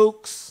with the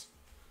nukes.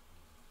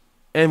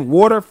 And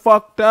water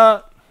fucked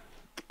up.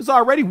 There's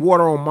already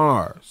water on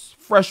Mars.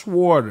 Fresh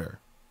water.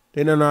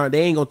 They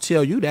ain't gonna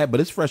tell you that, but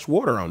it's fresh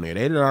water on there.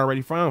 They done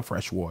already found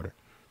fresh water.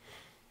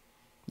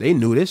 They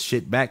knew this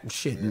shit back in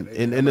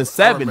the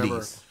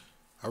 70s.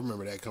 I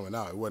remember that coming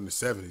out. It wasn't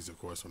the 70s, of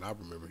course, when I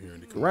remember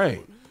hearing it come right.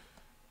 out.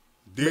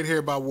 Did hear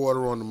about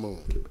water on the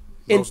moon.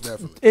 Most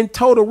definitely. In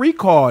Total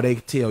Recall, they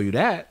tell you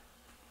that.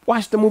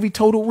 Watch the movie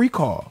Total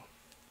Recall.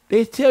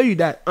 They tell you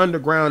that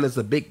underground is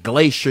a big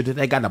glacier that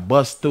they got to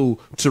bust through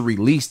to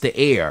release the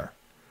air,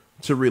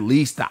 to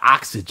release the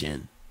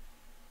oxygen.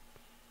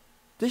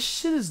 This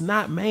shit is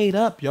not made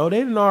up, yo.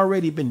 They done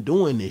already been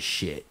doing this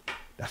shit.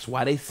 That's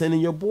why they sending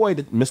your boy,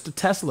 Mr.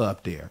 Tesla,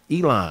 up there.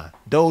 Elon,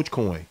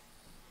 Dogecoin.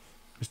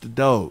 Mr.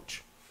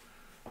 Doge.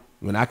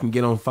 When I can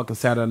get on fucking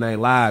Saturday Night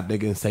Live, they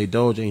can say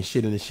Doge ain't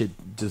shit and the shit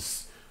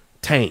just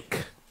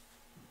tank.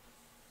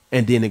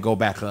 And then it go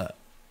back up.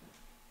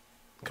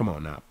 Come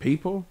on now,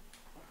 people.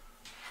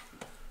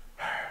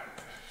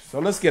 So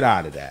let's get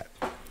out of that.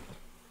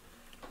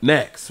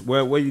 Next,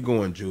 where you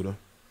going, Judah?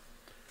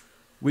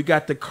 We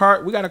got a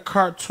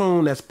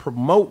cartoon that's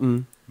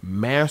promoting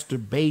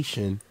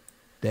masturbation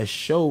that's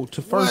showed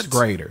to first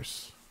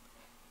graders.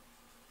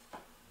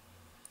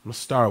 Let's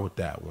start with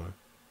that one.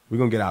 We're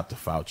gonna get out the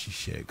Fauci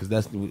shit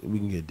because we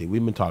can get deep.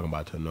 We've been talking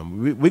about it to a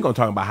number. We're gonna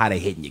talk about how they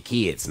hitting your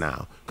kids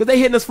now because they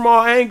hitting us from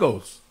all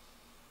angles.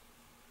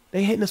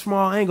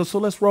 So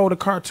let's roll the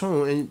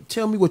cartoon and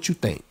tell me what you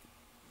think.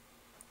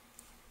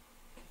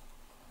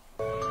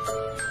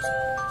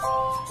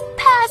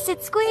 Pass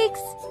it,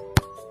 Squeaks.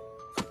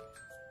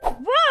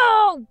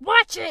 Whoa!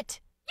 Watch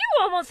it! You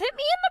almost hit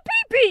me in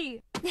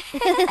the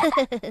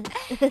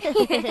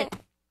pee-pee!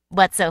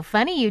 What's so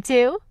funny, you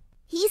two?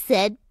 He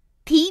said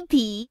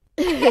pee-pee.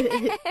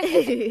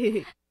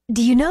 Do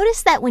you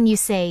notice that when you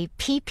say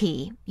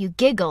pee-pee, you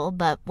giggle,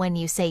 but when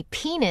you say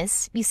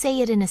penis, you say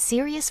it in a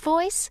serious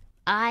voice?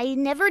 I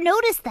never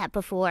noticed that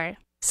before.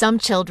 Some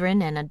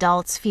children and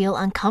adults feel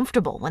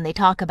uncomfortable when they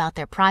talk about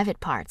their private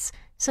parts,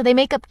 so they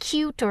make up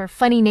cute or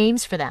funny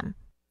names for them.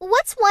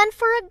 What's one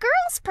for a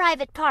girl's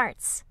private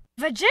parts?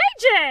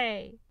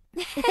 Vajayjay!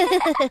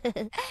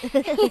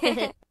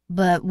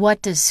 But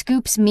what does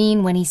Scoops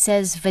mean when he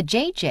says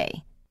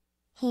vajayjay?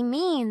 He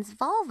means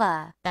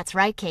vulva. That's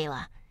right,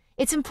 Kayla.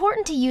 It's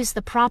important to use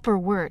the proper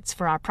words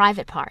for our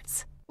private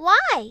parts.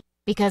 Why?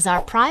 Because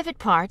our private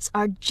parts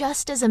are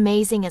just as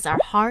amazing as our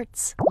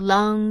hearts,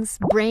 lungs,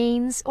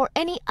 brains, or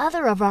any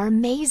other of our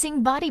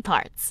amazing body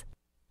parts.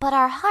 But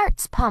our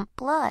hearts pump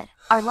blood,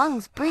 our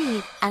lungs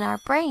breathe, and our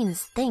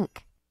brains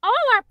think. All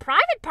our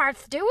private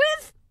parts do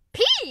is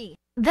pee.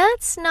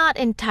 That's not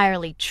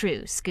entirely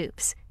true,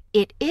 Scoops.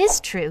 It is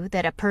true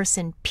that a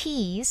person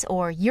pees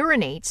or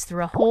urinates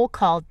through a hole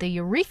called the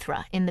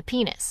urethra in the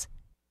penis.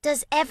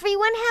 Does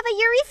everyone have a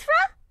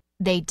urethra?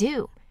 They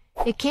do.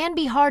 It can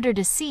be harder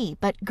to see,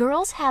 but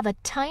girls have a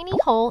tiny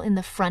hole in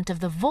the front of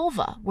the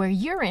vulva where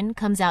urine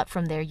comes out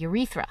from their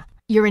urethra.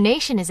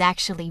 Urination is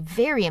actually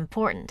very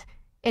important.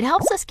 It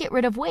helps us get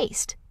rid of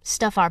waste,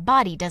 stuff our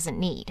body doesn't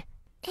need.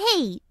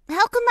 Hey,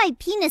 how come my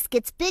penis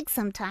gets big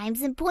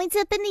sometimes and points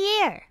up in the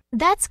air?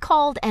 That's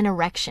called an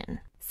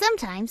erection.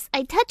 Sometimes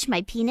I touch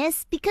my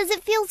penis because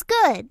it feels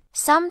good.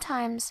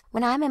 Sometimes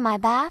when I'm in my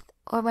bath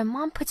or when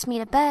Mom puts me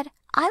to bed,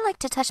 I like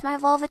to touch my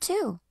vulva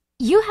too.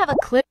 You have a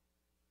clip.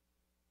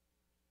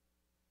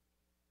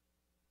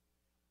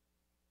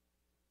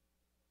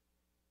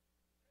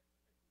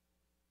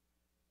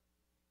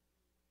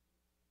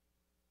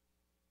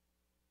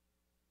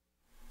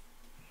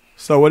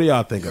 So what do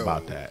y'all think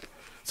about that?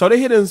 So they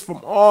hit us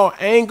from all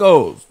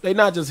angles. They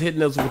not just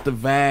hitting us with the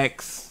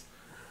vax,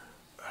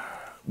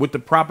 with the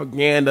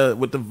propaganda,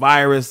 with the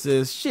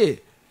viruses.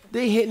 Shit,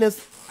 they hitting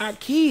us, our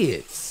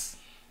kids.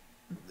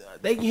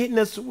 They hitting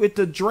us with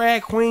the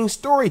drag queen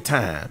story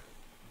time.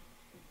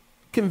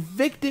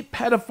 Convicted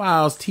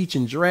pedophiles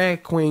teaching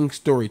drag queen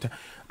story time.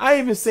 I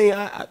even seen,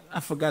 I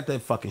forgot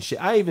that fucking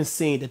shit. I even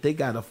seen that they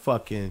got a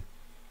fucking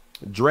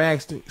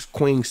drag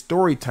queen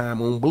story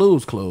time on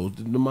Blues Clues.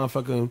 The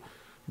motherfucking,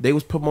 they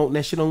was promoting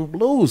that shit on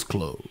Blues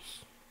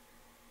Clues.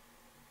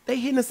 They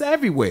hitting us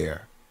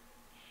everywhere.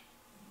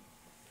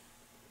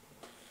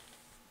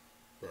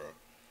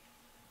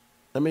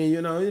 I mean,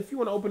 you know, if you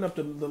want to open up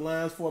the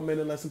lines for a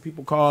minute, let some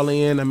people call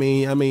in. I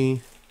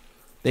mean,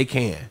 they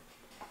can,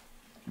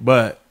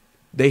 but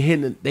they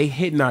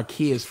hitting our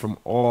kids from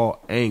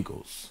all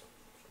angles.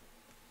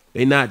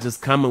 They not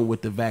just coming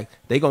with the vac.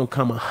 They gonna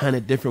come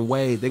 100 different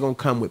ways. They gonna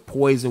come with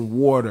poison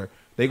water.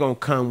 They gonna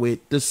come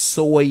with the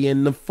soy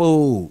in the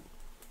food.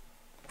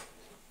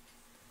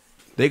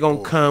 They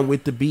gonna come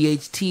with the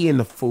BHT in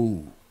the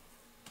food.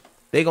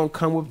 They gonna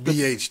come with the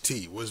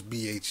BHT. What's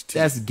BHT?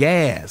 That's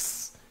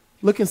gas.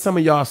 Look in some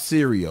of y'all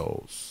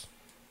cereals.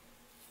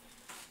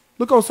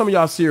 Look on some of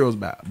y'all cereals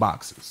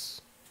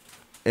boxes.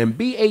 And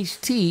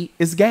BHT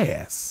is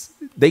gas.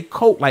 They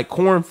coat like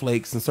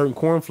cornflakes and certain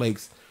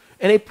cornflakes.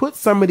 And they put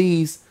some of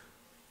these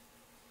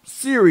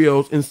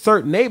cereals in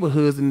certain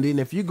neighborhoods. And then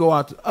if you go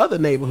out to other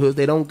neighborhoods,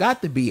 they don't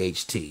got the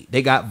BHT.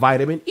 They got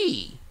vitamin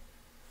E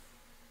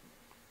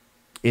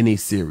in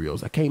these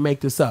cereals. I can't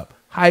make this up.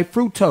 High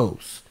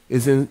fructose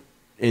is in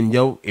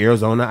your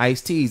Arizona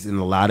iced teas and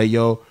a lot of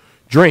your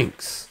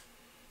drinks.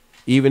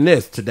 Even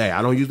this today.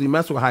 I don't usually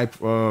mess with high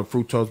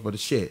fructose, but the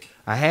shit.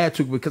 I had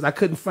to because I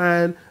couldn't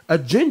find a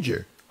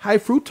ginger. High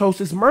fructose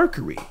is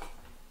mercury.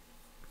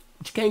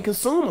 You can't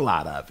consume a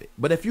lot of it.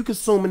 But if you're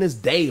consuming this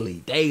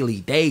daily,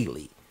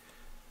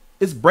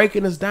 it's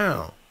breaking us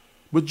down.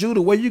 But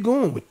Judah, where you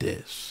going with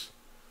this?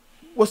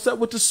 What's up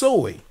with the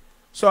soy?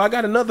 So I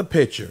got another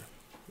picture.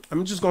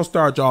 I'm just going to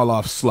start y'all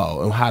off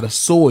slow on how the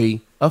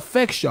soy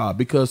affects y'all.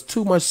 Because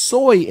too much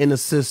soy in the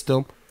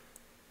system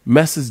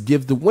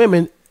give the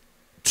women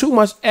too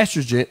much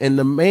estrogen and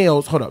the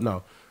males,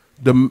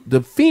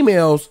 the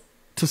females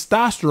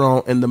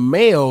testosterone and the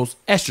males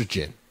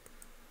estrogen.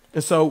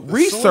 And so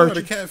research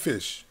the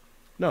catfish.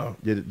 No,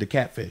 the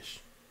catfish.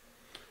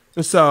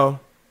 And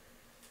so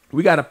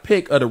we got a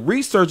pic of the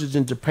researchers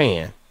in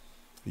Japan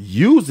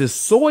uses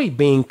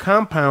soybean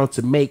compound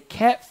to make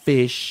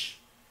catfish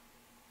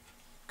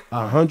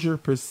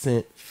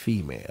 100%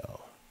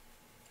 female.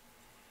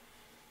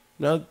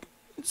 Now,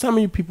 some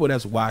of you people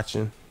that's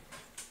watching,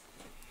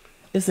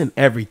 it's in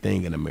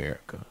everything in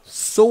America.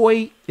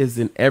 Soy is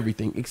in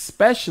everything,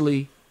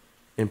 especially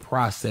in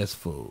processed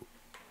food.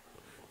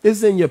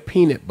 It's in your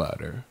peanut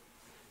butter.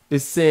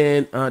 It's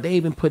in, they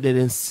even put it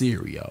in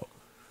cereal.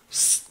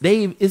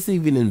 It's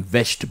even in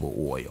vegetable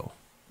oil.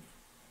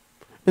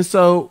 And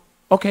so,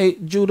 okay,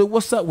 Judah,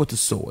 what's up with the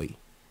soy?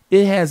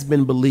 It has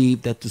been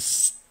believed that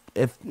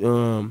if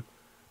the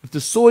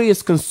soy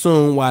is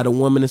consumed while the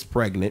woman is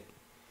pregnant,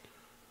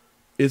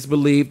 it's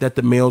believed that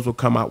the males will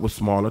come out with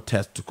smaller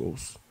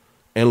testicles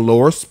and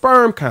lower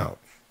sperm count.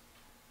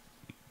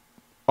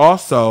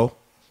 Also,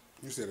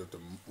 you said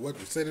what?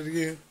 Say it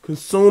again.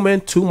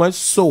 Consuming too much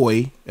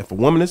soy, if a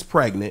woman is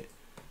pregnant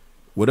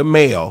with a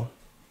male,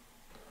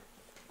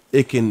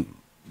 it can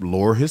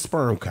lower his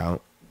sperm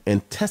count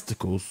and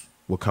testicles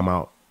will come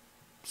out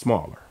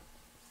smaller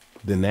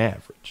than the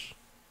average.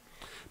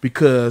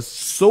 Because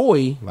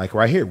soy, like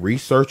right here,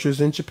 researchers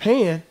in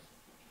Japan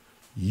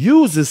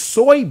uses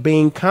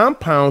soybean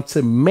compound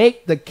to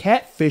make the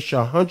catfish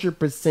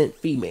 100%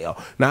 female.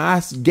 Now,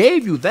 I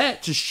gave you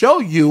that to show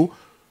you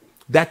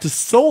that the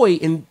soy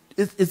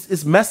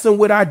is messing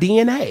with our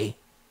DNA.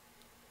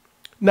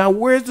 Now,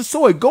 where's the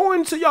soy? Go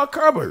into your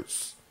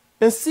cupboards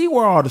and see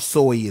where all the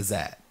soy is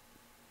at.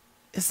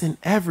 It's in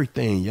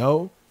everything,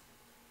 yo.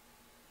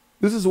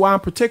 This is why I'm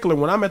particular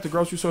when I'm at the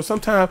grocery store.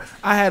 Sometimes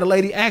I had a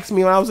lady ask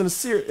me when I was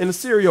in the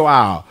cereal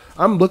aisle.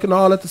 I'm looking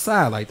all at the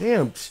side like,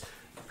 damn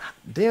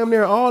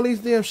near all these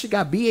damn shit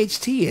got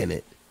BHT in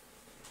it.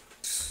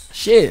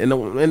 Shit. And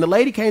the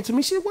lady came to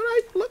me, she said, what are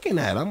you looking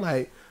at? I'm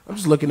like, I'm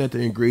just looking at the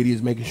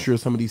ingredients, making sure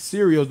some of these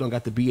cereals don't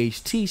got the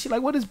BHT. She's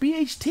like, what is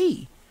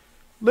BHT?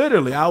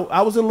 Literally,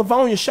 I was in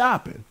Livonia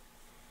shopping.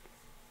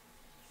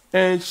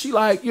 And she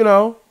like, you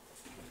know,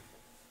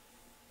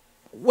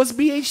 what's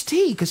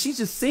BHT? Because she's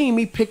just seeing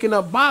me picking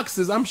up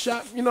boxes. I'm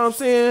shocked, you know what I'm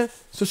saying?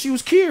 So she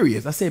was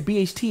curious. I said,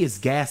 BHT is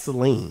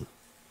gasoline.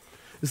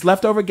 It's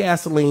leftover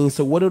gasoline.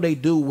 So what do they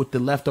do with the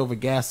leftover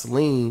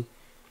gasoline?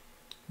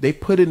 They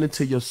put it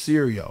into your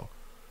cereal.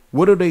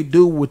 What do they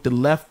do with the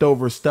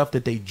leftover stuff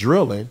that they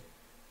drilling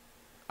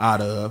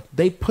out of?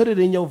 They put it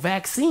in your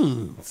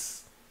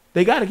vaccines.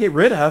 They got to get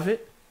rid of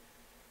it.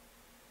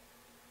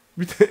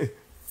 You think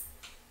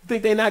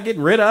they not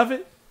getting rid of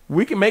it?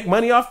 We can make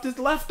money off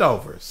the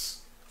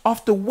leftovers,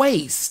 off the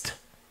waste,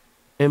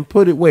 and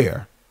put it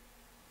where?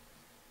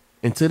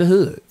 Into the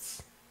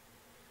hoods.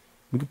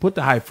 We can put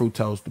the high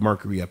fructose, the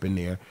mercury up in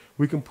there.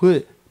 We can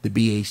put the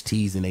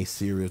BHTs in their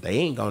cereals. They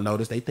ain't gonna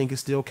notice. They think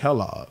it's still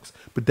Kellogg's.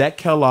 But that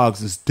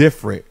Kellogg's is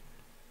different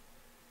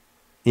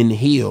in the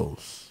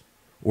hills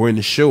or in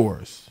the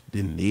shores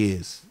than it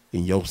is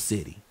in your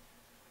city.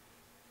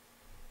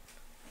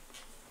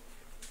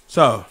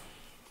 So,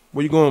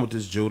 where you going with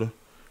this, Judah?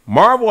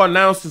 Marvel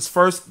announced its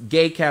first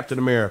gay Captain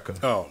America.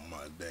 Oh,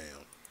 my damn.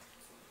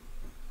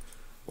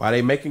 Why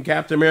they making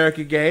Captain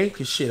America gay?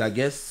 Because shit, I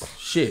guess,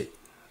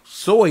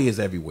 soy is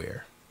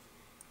everywhere.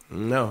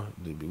 No,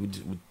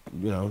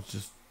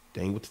 just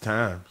staying with the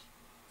times.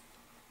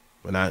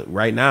 But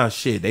right now,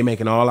 they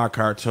making all our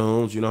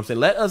cartoons, you know what I'm saying?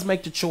 Let us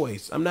make the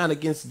choice. I'm not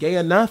against gay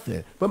or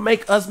nothing, but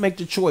make us make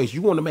the choice.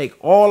 You want to make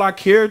all our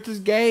characters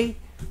gay?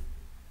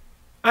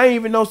 I ain't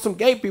even know some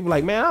gay people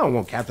like, man, I don't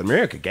want Captain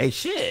America gay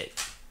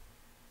shit.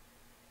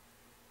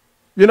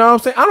 You know what I'm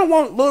saying? I don't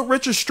want Little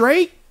Richard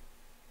straight.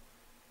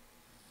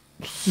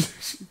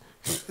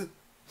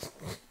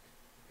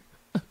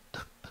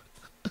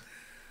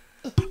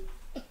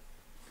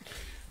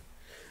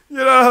 You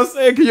know what I'm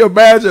saying? Can you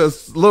imagine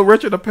Little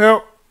Richard the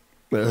pimp?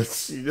 You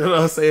know what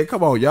I'm saying?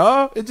 Come on,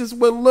 y'all. It just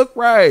wouldn't look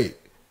right.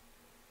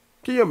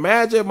 Can you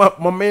imagine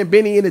my man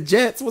Benny in the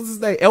Jets? What's his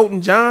name?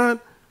 Elton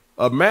John?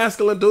 A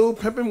masculine dude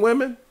pimping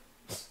women?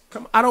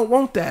 Come on, I don't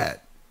want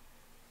that.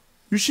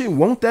 You shouldn't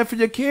want that for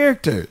your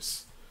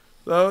characters.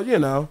 So, you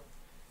know.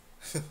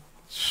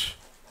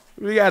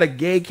 We got a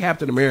gay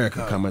Captain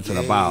America coming to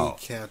the ball.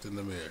 Captain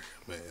America,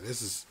 man.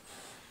 This is...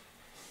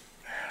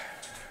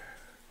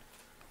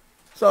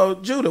 So,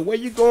 Judah, where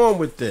you going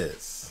with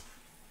this?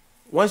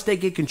 Once they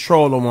get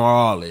control over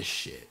all this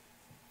shit,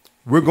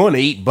 we're going to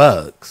eat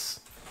bugs.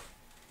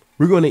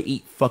 We're going to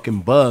eat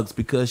fucking bugs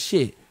because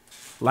shit,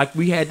 like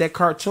we had that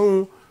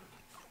cartoon,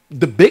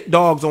 the big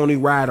dogs only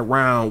ride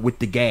around with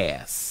the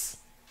gas.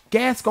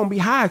 Gas going to be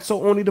high,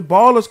 so only the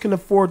ballers can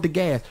afford the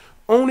gas.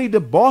 Only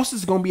the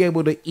bosses going to be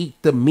able to eat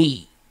the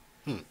meat.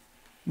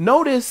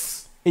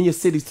 Notice in your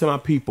cities, to my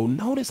people,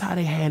 notice how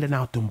they handing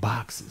out them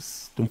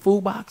boxes, them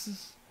food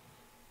boxes.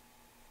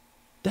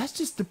 That's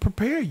just to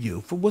prepare you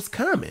for what's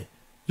coming.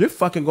 You're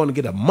fucking going to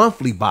get a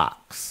monthly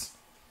box.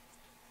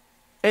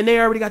 And they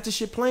already got this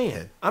shit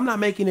planned. I'm not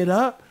making it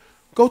up.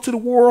 Go to the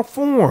World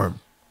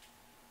Forum.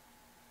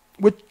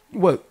 With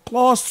what?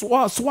 Klaus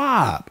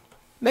Schwab.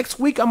 Next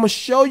week, I'm going to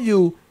show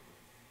you.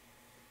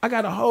 I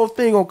got a whole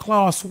thing on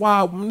Klaus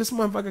Schwab. This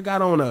motherfucker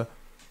got on a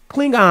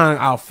Klingon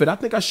outfit. I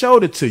think I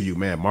showed it to you,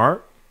 man,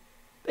 Mark.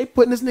 They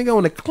putting this nigga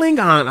on a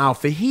Klingon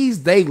outfit.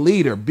 He's their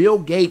leader. Bill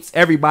Gates,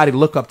 everybody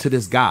look up to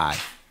this guy.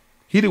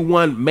 He the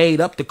one made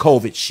up the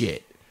COVID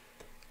shit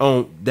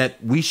on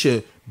that we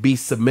should be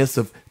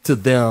submissive to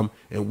them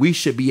and we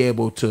should be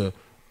able to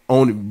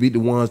only be the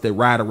ones that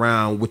ride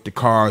around with the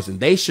cars and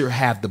they should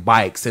have the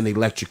bikes and the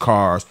electric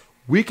cars.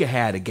 We could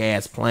have the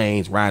gas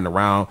planes riding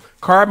around.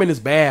 Carbon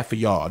is bad for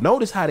y'all.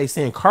 Notice how they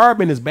saying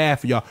carbon is bad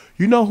for y'all.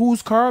 You know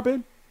who's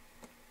carbon?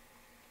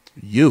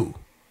 You.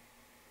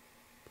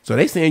 So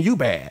they saying you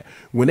bad.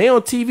 When they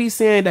on TV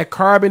saying that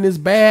carbon is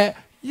bad,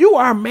 you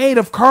are made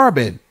of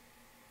carbon.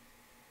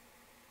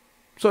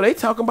 So they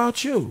talking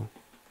about you.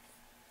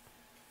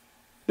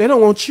 They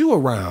don't want you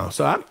around.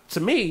 So to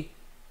me,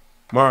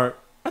 Mark,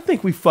 I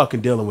think we fucking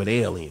dealing with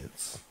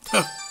aliens.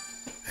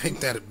 Ain't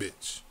that a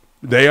bitch?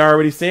 They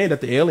already saying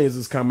that the aliens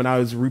is coming out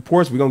as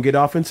reports. We're going to get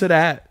off into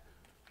that.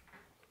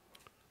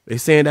 They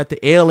saying that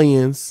the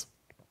aliens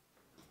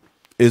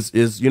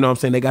is, you know what I'm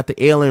saying? They got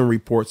the alien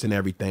reports and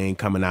everything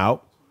coming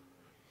out.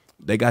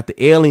 They got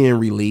the alien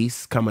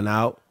release coming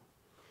out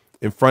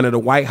in front of the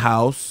White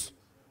House.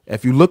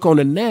 If you look on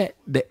the net,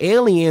 the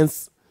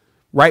aliens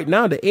right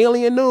now, the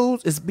alien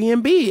news is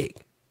being big.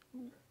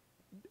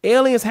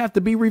 Aliens have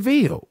to be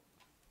revealed.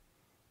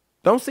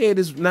 Don't say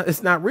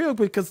it's not real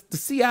because the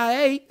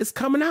CIA is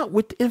coming out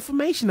with the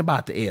information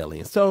about the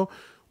aliens. So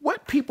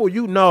what people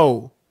you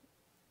know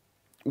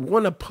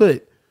want to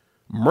put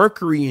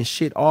mercury and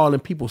shit all in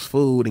people's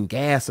food and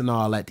gas and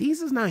all that.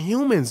 These is not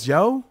humans,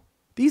 Joe.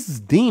 These is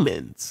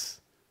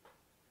demons.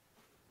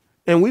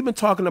 And we've been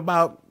talking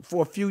about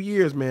for a few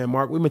years, man,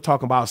 Mark. We've been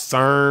talking about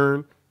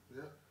CERN,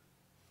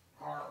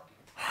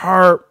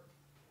 HARP,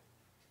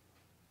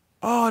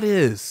 all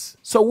this.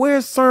 So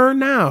where's CERN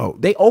now?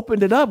 They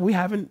opened it up. We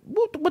haven't.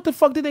 What the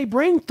fuck did they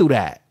bring through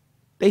that?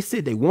 They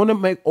said they want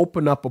to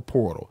open up a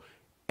portal,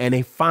 and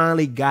they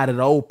finally got it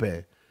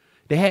open.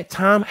 They had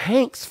Tom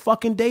Hanks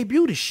fucking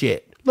debut the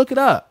shit. Look it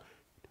up.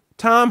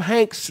 Tom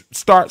Hanks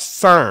starts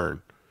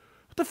CERN.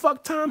 What the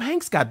fuck Tom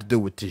Hanks got to do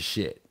with this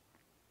shit?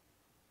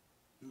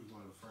 He was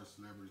one of the first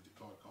celebrities to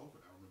call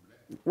COVID. I remember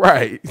that.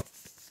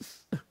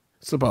 Right.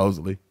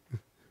 Supposedly.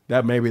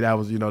 That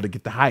was, to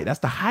get the hype. That's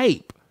the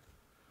hype.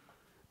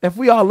 If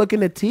we all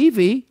looking at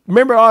TV,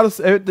 remember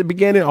at the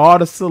beginning, all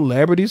the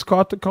celebrities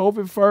caught the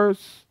COVID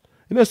first?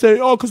 And they say,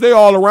 because they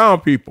all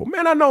around people.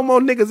 Man, I know more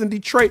niggas in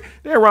Detroit.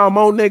 They're around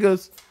more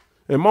niggas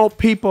and more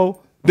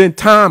people than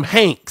Tom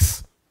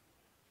Hanks.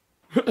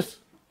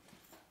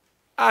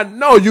 I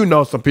know you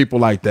know some people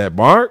like that,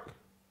 Mark.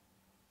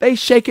 They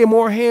shaking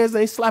more hands,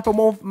 they slapping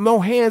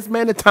more hands,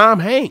 man, than Tom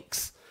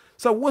Hanks.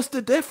 So what's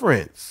the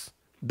difference?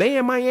 They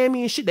in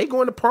Miami and shit. They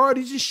going to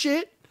parties and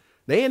shit.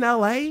 They in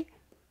LA.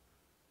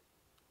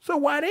 So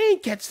why they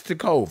ain't catch the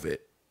COVID?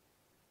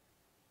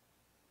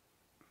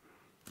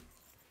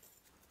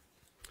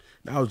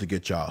 That was to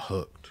get y'all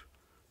hooked.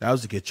 That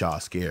was to get y'all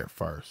scared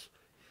first.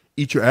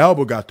 Eat Your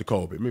Elbow got the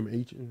COVID. Remember,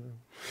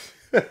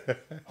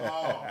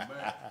 Oh,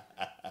 man.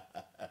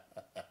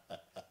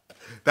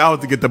 That was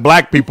to get the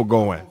black people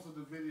going.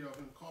 The video of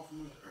him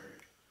coughing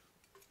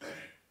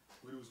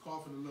when he was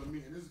coughing a little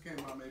meat, and this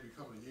came out maybe a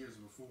couple of years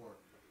before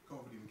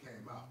COVID even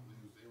came out.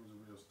 It was a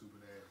real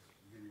stupid ass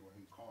video of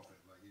him coughing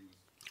like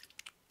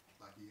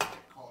he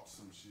had caught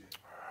some shit.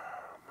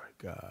 Oh my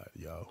God,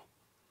 yo.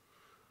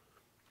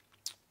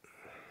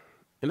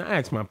 And I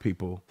ask my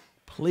people,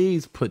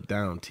 please put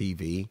down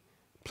TV.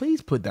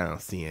 Please put down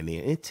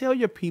CNN and tell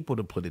your people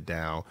to put it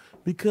down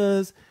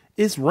because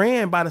it's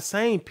ran by the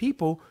same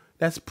people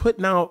that's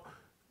putting out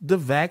the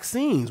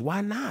vaccines.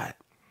 Why not?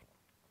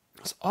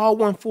 It's all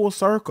one full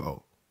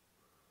circle.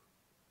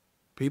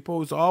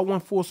 People, it's all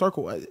one full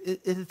circle.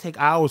 It'll take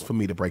hours for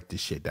me to break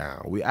this shit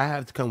down. I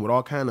have to come with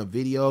all kind of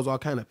videos, all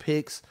kind of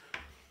pics.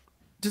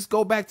 Just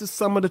go back to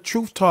some of the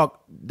Truth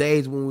Talk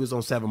days when we was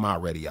on 7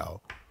 Mile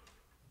Radio.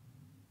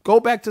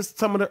 Go back to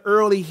some of the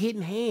early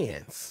Hidden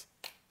Hands.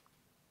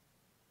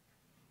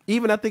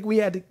 Even I think we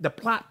had the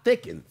plot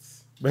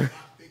thickens. The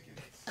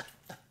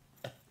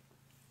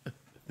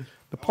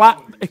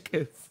plot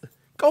thickens.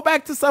 Go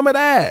back to some of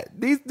that.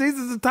 These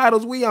are the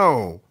titles we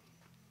own.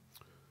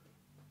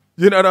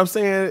 You know what I'm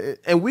saying?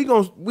 And we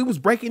was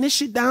breaking this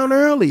shit down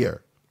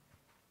earlier.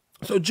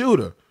 So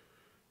Judah,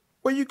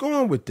 where you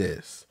going with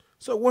this?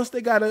 So once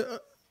they got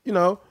a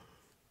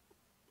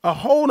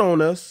hold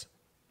on us,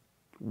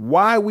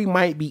 why we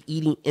might be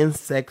eating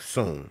insects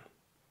soon.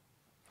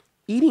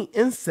 Eating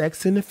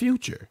insects in the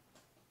future.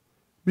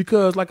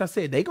 Because like I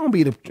said, they going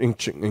to be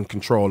in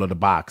control of the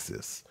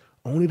boxes.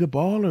 Only the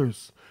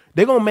ballers.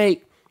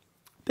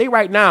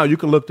 Right now, you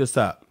can look this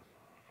up.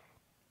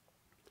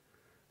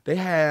 They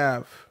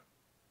have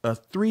a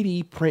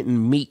 3D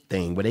printing meat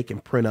thing where they can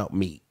print out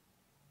meat.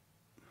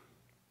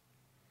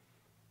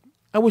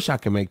 I wish I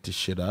could make this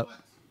shit up.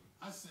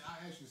 I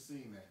actually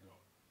seen that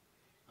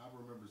though. I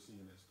remember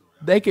seeing that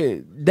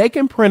story. They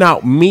can print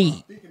out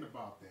meat. Thinking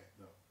about that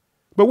though.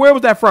 But where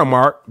was that from,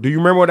 Mark? Do you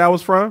remember where that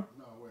was from?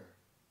 No, where?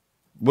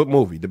 What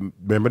movie?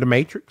 Remember The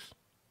Matrix?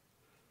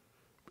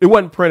 It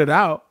wasn't printed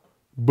out,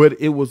 but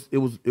it was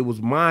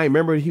mine.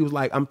 Remember, he was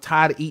like, "I'm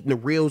tired of eating the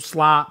real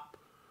slop.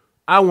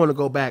 I want to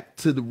go back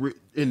to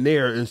in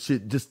there and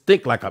shit. Just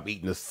think like I'm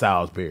eating a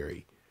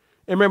Salisbury."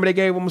 And remember they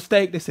gave him a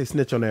steak? They said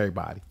snitch on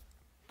everybody.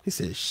 He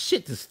said,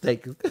 shit, the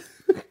steak is...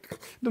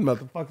 The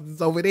motherfuckers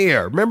is over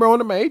there. Remember on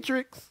the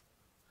Matrix?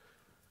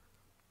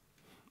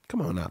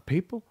 Come on now,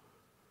 people.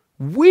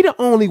 We the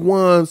only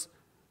ones...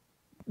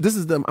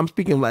 I'm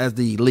speaking as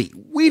the elite.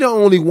 We the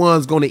only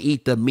ones going to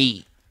eat the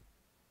meat.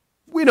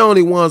 We the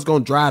only ones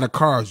going to drive the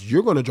cars.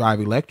 You're going to drive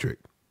electric.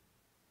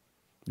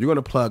 You're going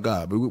to plug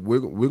up. We're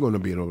going to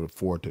be able to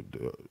afford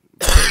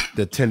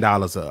the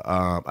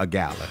 $10 a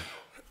gallon.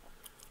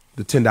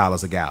 The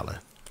 $10 a gallon.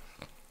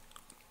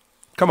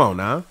 Come on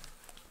now.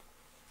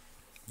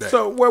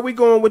 So where we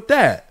going with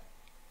that?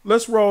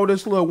 Let's roll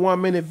this little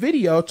 1-minute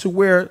video to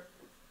where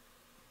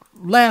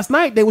last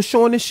night they was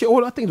showing this shit,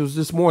 or I think it was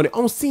this morning,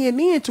 on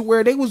CNN, to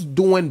where they was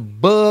doing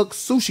bug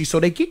sushi. So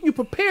they getting you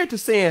prepared to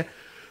saying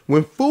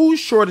when food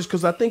shortage,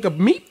 because I think a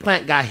meat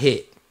plant got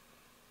hit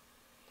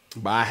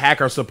by a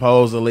hacker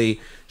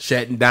supposedly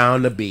shutting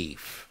down the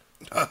beef.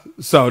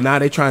 So now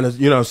they trying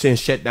to,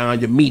 shut down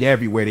your meat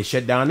everywhere. They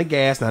shut down the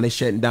gas. Now they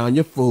shutting down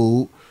your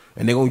food.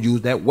 And they're going to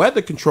use that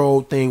weather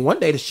control thing one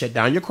day to shut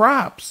down your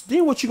crops.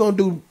 Then what you going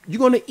to do? You're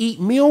going to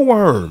eat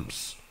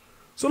mealworms.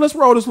 So let's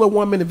roll this little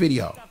 1-minute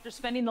video. After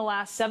spending the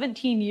last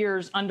 17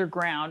 years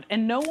underground,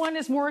 and no one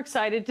is more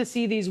excited to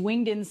see these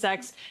winged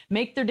insects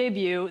make their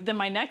debut than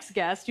my next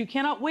guest, who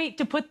cannot wait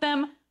to put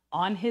them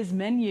on his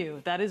menu.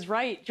 That is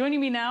right.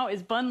 Joining me now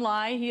is Bun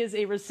Lai. He is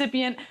a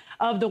recipient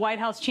of the White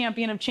House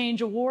Champion of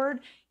Change Award.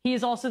 He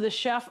is also the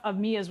chef of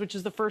Mia's, which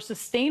is the first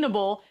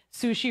sustainable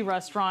sushi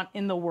restaurant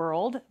in the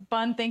world.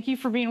 Bun, thank you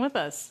for being with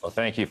us. Well,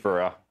 thank you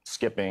for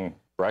skipping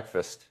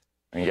breakfast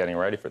and getting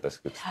ready for this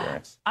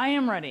experience. I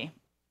am ready.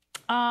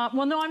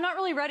 Well, no, I'm not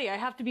really ready. I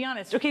have to be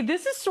honest. Okay,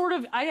 this is sort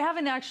of, I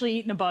haven't actually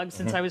eaten a bug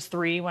since I was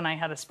 3 when I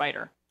had a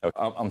spider. Okay,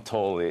 I'm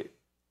totally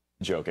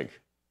joking.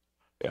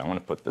 Yeah, I'm going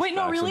to put this Wait,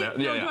 no, back. really? So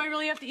No, do I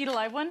really have to eat a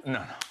live one?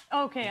 No.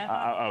 Okay,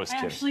 I was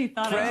kidding. actually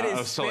thought Fred I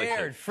is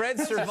spared. Fred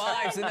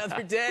survives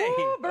another day.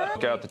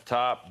 Look out the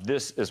top.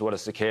 This is what a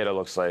cicada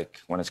looks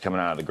like when it's coming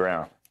out of the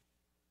ground.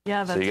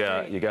 Yeah, that's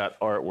So you got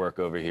artwork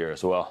over here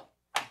as well.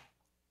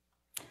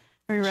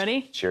 Are you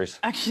ready? Cheers.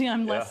 Actually,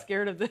 I'm less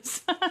scared of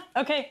this.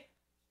 Okay.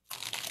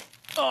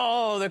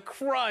 Oh, the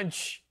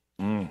crunch.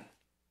 Do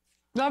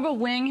I have a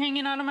wing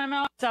hanging out of my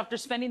mouth after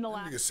spending the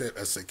last... You said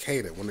a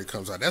cicada when it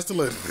comes out. That's the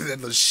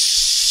little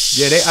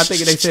Yeah, I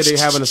think they said they're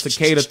having a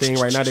cicada thing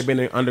right now. They've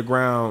been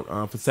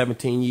underground for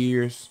 17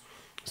 years.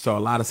 So a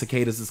lot of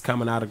cicadas is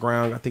coming out of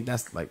ground. I think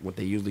that's like what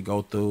they usually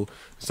go through.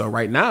 So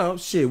right now,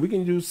 shit, we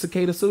can do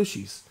cicada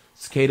sushis.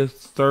 Cicada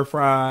stir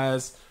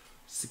fries,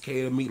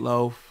 cicada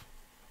meatloaf.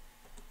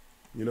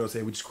 You know what I'm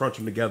saying? We just crunch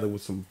them together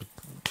with some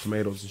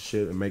tomatoes and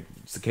shit and make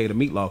cicada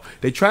meatloaf.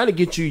 They trying to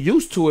get you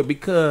used to it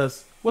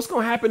because what's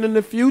going to happen in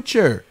the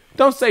future?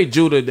 Don't say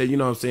Judah that, you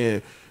know what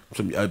I'm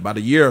saying, about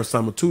a year or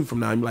something or 2 from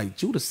now. I'm like,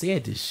 Judah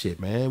said this shit,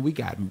 man. We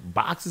got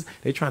boxes.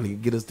 They trying to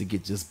get us to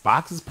get just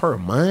boxes per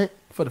month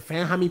for the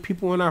family. How many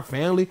people in our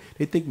family?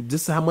 They think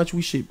this is how much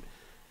we should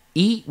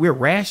eat. We're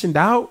rationed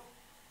out.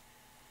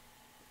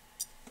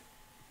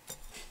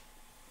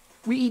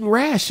 We eating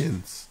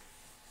rations.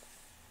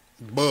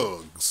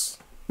 Bugs.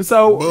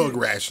 So bug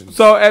rations.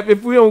 So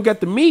if we don't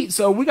get the meat,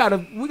 so we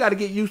gotta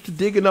get used to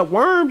digging up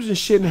worms and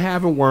shit and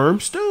having worm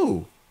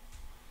stew.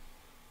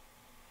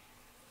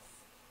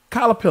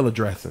 Caterpillar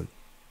dressing.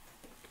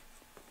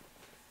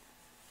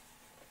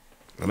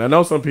 And I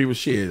know some people,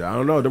 shit, I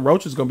don't know, the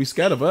roaches gonna be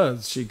scared of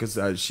us, shit, cause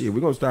shit, we're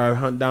gonna start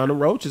hunting down the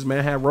roaches,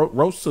 man. Have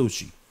roast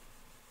sushi.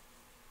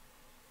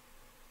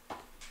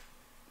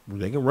 Well,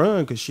 they can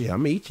run, cause shit, I'm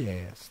gonna eat your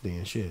ass,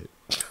 then shit.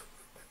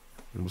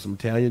 And with some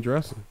Italian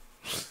dressing.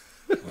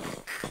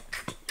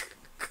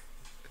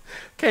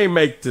 Can't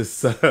make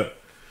this up.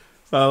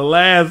 So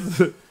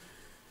last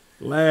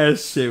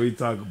shit we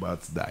talk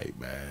about tonight,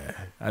 man.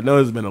 I know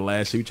it's been the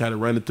last shit. We try to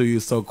run it through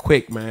you so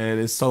quick, man.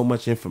 It's so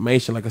much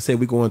information. Like I said,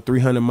 we going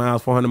 300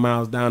 miles, 400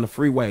 miles down the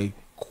freeway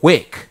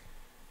quick.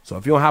 So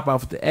if you don't hop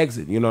off at the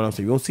exit, you know what I'm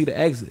saying? You don't see the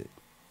exit,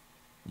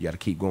 you got to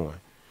keep going.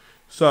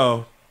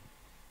 So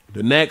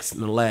the next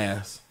and the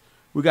last,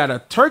 we got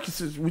a turkey.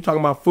 We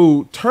talking about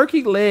food.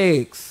 Turkey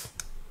legs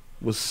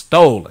was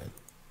stolen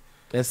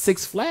at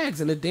Six Flags,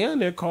 and it down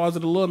there caused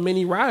a little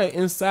mini riot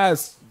inside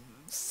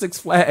Six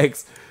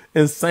Flags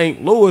in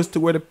St. Louis, to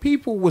where the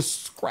people was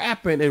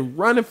scrapping and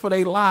running for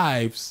their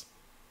lives,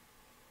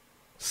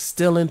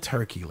 stealing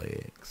turkey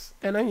legs.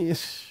 And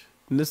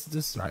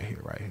this right here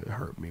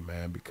hurt me,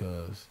 man,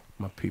 because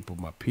my people,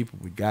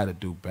 we gotta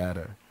do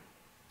better.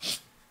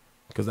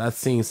 Because I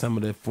seen some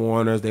of the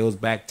foreigners, they was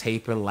back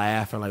taping,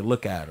 laughing, like,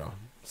 look at them,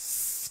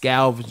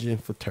 scavenging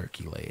for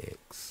turkey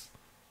legs.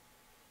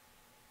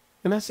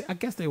 And I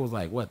guess they was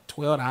like, what,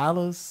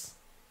 $12?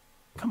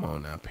 Come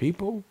on now,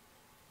 people.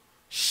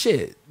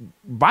 Shit,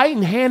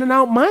 Biden handing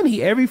out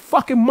money every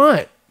fucking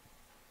month.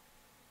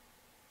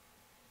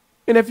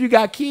 And if you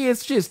got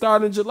kids, shit,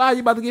 starting in July,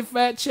 you about to get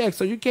fat checks.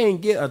 So you can't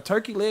get a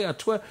turkey leg, a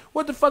 12.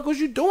 What the fuck was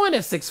you doing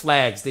at Six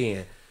Flags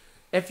then?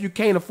 If you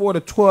can't afford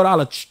a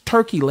 $12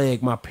 turkey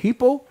leg, my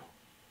people.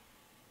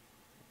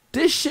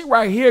 This shit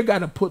right here got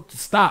to put to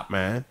stop,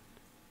 man.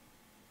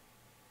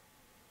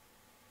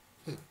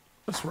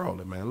 Let's roll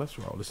it, man. Let's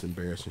roll this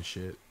embarrassing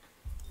shit.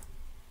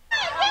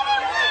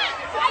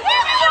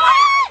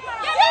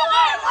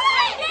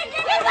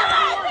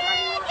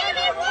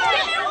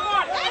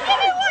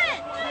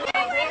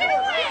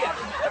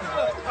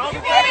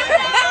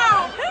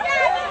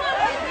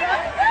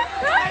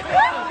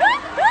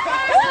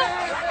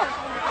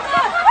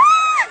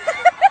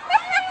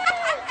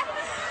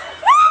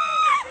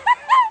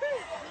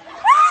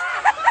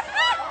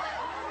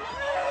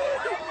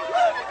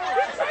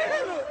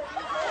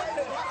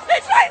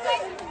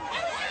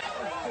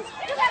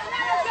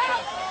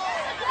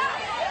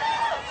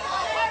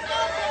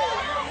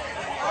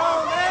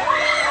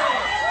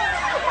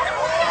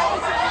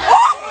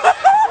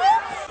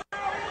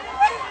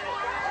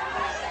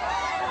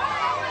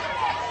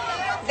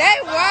 They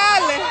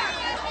wildin'.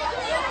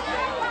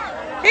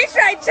 He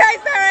straight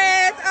chased her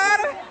ass,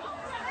 Otter.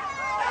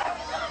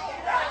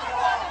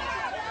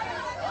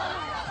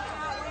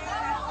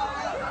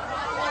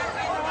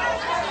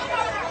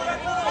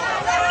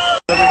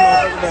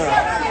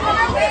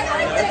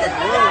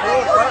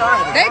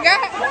 They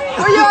got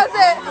where yours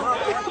at?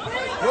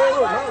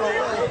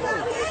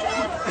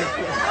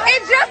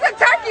 It's just a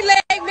turkey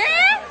leg,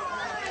 man.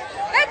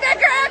 Let that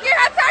girl get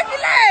her turkey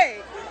leg.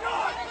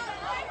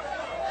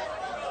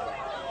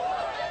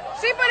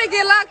 She better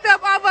get locked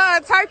up over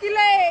a turkey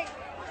leg.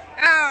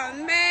 Oh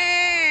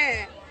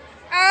man.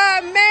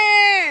 Oh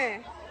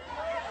man.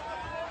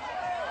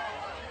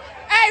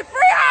 Hey,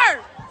 free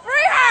her.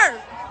 Free her.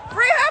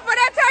 Free her for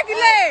that turkey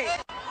leg.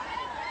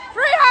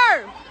 Free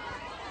her.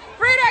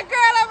 Free that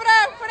girl over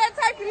there for that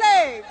turkey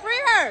leg.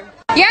 Free her.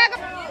 Yeah.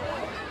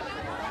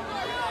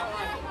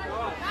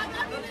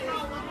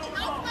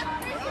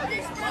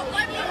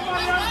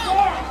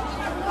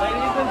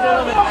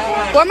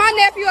 Well, my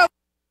nephew.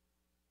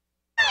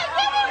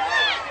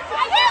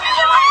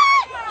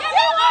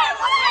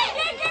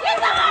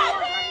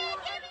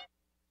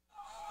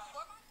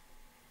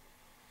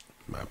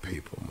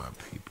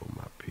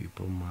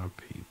 My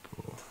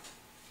people.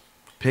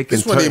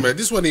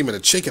 This wasn't even a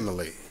chicken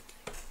leg.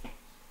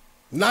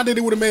 Not that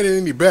it would have made it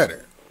any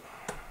better.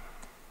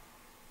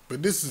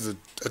 But this is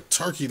a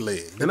turkey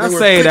leg. And I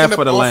say that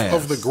for the last.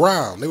 Of the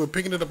ground. They were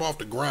picking it up off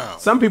the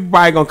ground. Some people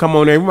probably gonna come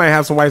on there. We might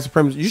have some white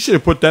supremacists. You should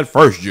have put that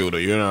first,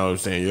 Judah. You know what I'm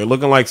saying? You're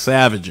looking like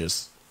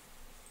savages.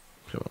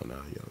 Come on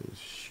now, yo.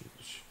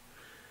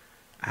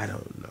 I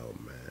don't know,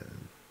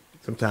 man.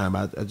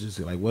 Sometimes I just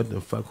like, what the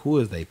fuck? Who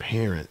is they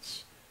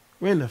parents?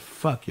 Where in the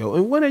fuck, yo?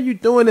 And what are you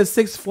doing at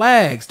Six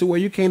Flags to where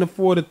you can't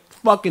afford a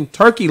fucking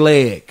turkey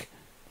leg?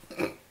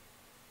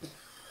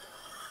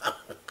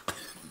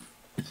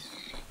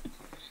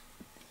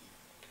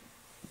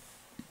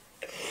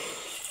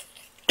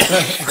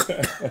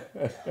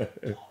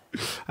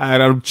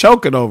 I'm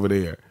choking over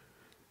there.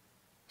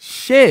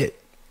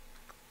 Shit.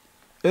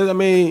 I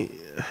mean,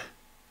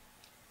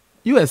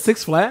 you at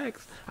Six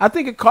Flags? I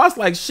think it costs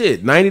like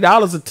shit,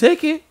 $90 a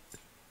ticket.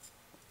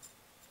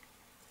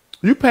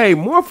 You pay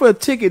more for a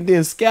ticket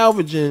than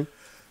salvaging.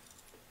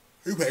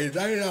 You paid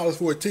 $90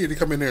 for a ticket to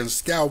come in there and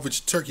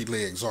salvage turkey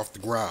legs off the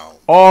ground.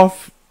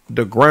 Off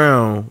the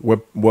ground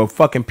where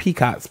fucking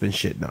peacocks been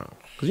shitting on.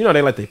 Because you know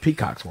they let their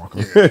peacocks walk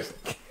around.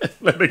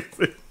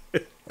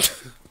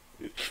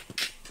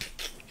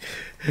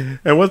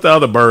 And what's the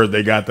other bird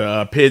they got?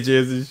 The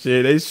pigeons and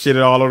shit. They shit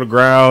it all on the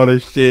ground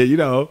and shit, you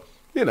know,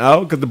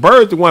 because the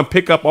birds the one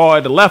pick up all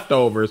the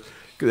leftovers.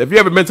 Because if you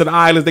ever been to the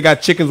islands, they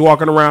got chickens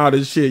walking around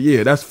and shit.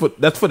 Yeah, that's for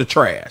the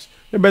trash.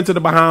 You been to the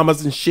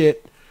Bahamas and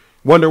shit.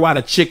 Wonder why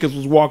the chickens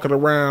was walking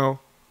around.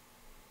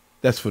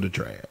 That's for the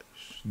trash.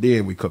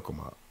 Then we cook them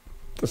up.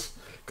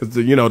 Because,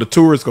 the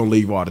tourists going to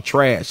leave all the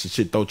trash and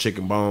shit, throw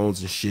chicken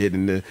bones and shit,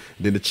 and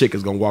then the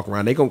chickens going to walk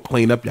around. They going to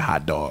clean up your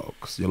hot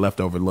dogs, your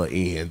leftover little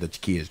end that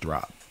your kids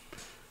drop.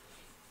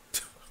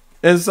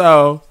 And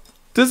so,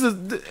 this is,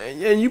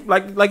 and you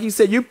like you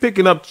said, you're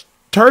picking up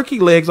turkey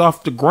legs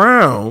off the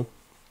ground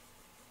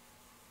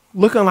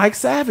looking like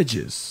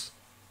savages.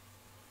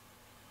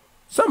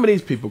 Some of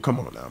these people, come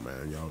on now,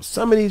 man, yo.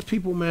 Some of these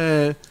people,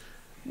 man,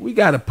 we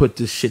got to put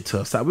this shit to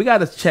us. We got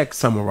to check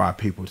some of our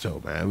people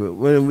too,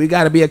 man. We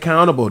got to be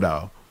accountable,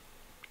 though.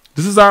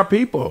 This is our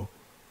people.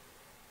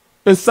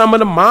 And some of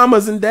the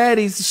mamas and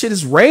daddies, shit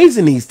is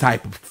raising these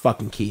type of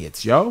fucking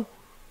kids, yo.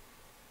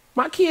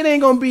 My kid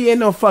ain't going to be in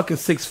no fucking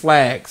Six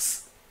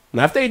Flags.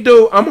 Now, if they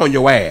do, I'm on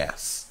your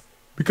ass.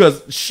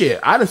 Because, shit,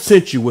 I done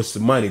sent you with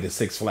some money to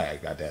Six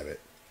Flags, goddammit.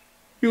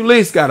 You at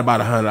least got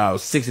about $100,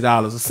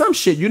 $60 or some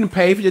shit. You didn't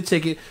pay for your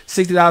ticket,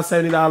 $60,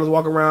 $70,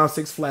 walk around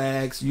Six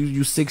Flags.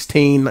 You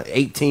 16,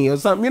 18 or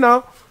something,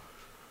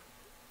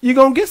 You're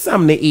going to get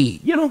something to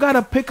eat. You don't got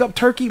to pick up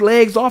turkey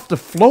legs off the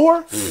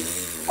floor,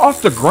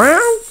 off the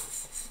ground.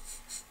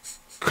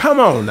 Come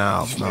on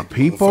now, my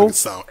people. It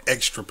sound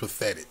extra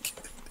pathetic.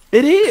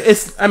 It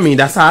is.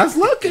 That's how it's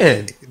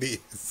looking. It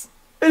is.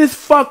 And it's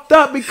fucked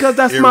up because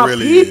that's my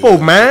really people,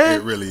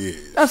 man. It really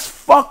is. That's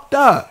fucked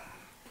up.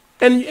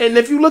 And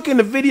if you look in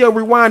the video,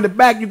 rewind it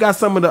back, you got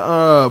some of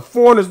the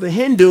foreigners, the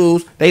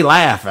Hindus, they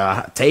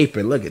laugh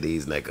taping. Look at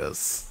these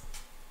niggas.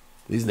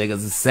 These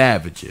niggas are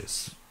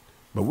savages.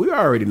 But we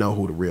already know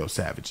who the real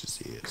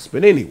savages is.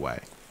 But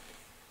anyway,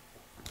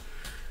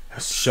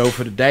 that's the show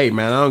for the day,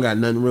 man. I don't got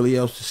nothing really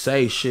else to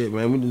say. Shit,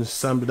 man. We just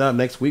summed it up.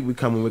 Next week we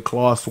coming with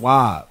Klaus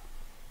Schwab.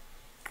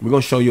 We're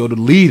gonna show you the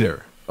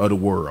leader of the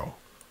world,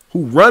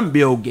 who run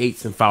Bill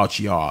Gates and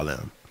Fauci, all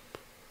them.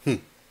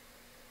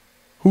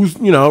 Who's,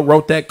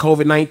 wrote that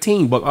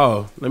COVID-19 book.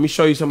 Oh, let me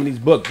show you some of these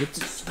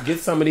books. Get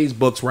some of these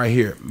books right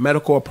here.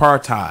 Medical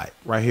Apartheid,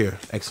 right here.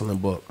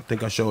 Excellent book. I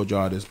think I showed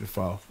y'all this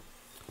before.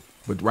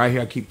 But right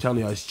here, I keep telling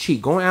y'all, it's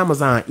cheap. Go on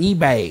Amazon,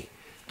 eBay.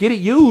 Get it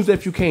used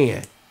if you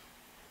can.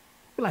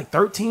 Like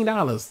 $13,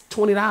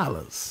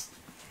 $20.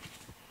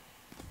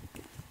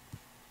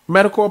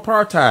 Medical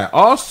Apartheid.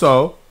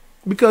 Also,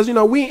 because,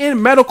 we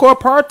in medical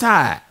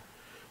apartheid.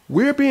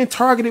 We're being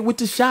targeted with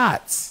the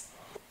shots.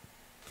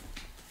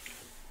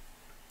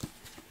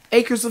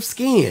 Acres of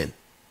Skin.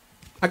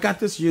 I got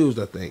this used,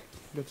 I think.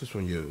 I got this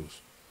one used.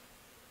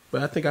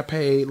 But I think I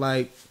paid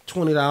like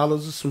 $20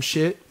 or some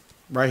shit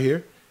right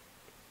here.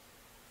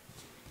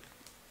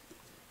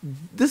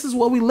 This is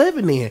what we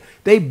living in.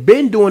 They've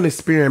been doing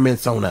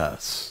experiments on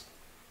us.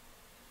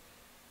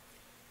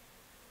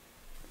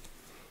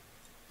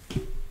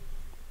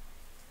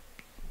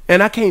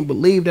 And I can't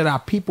believe that our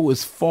people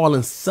is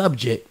falling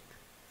subject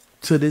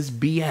to this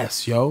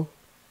BS, yo.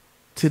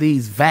 To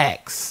these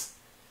vax.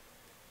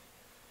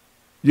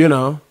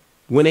 When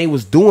they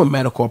was doing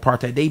medical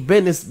apartheid, they've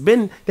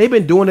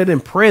been doing it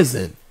in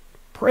prisons.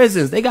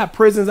 They got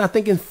prisons, I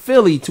think, in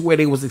Philly to where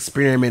they was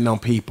experimenting on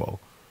people.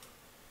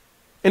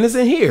 And it's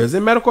in here. It's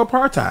in medical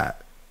apartheid.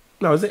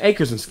 No, it's in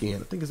Acres and Skin.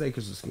 I think it's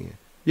Acres and Skin.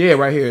 Yeah,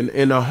 right here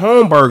in the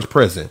Holmberg's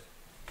prison.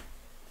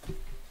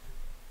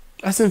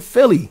 That's in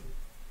Philly.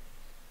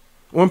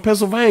 Or in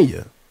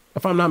Pennsylvania,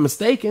 if I'm not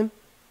mistaken.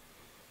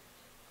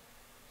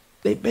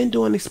 They've been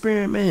doing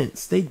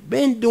experiments. They've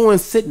been doing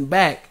sitting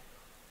back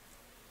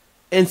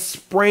and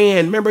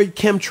spraying. Remember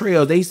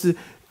chemtrails?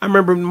 I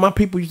remember my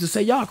people used to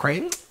say, y'all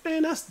crazy.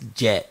 Man, that's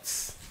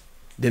jets.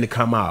 Then it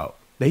come out.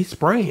 They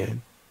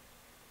spraying.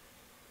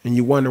 And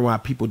you wonder why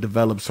people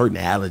develop certain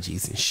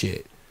allergies and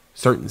shit.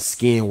 Certain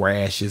skin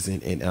rashes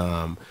and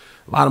a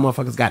lot of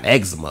motherfuckers got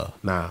eczema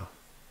now.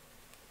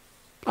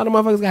 A lot of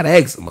motherfuckers got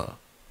eczema.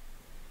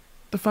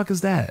 The fuck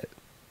is that?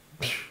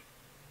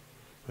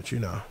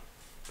 But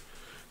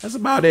that's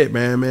about it,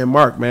 man.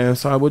 Mark, man.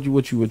 Sorry, what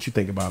you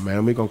think about,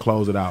 man? We gonna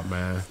close it out,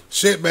 man.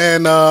 Shit,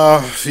 man.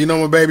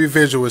 My baby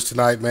visual is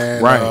tonight,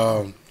 man.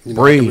 Right.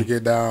 Breathe. We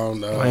get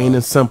down. Plain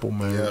and simple,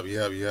 man.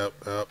 Yep.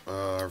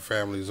 Our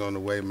family's on the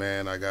way,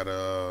 man. I got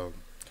our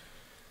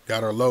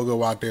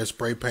logo out there,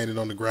 spray painted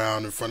on the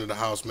ground in front of the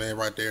house, man.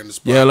 Right there in the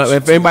spot. Yeah.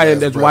 If anybody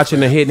that's watching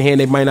the Hidden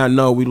Hand, they might not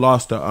know we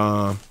lost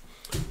a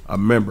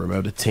member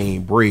of the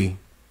team, Bree,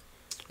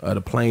 the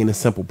Plain and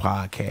Simple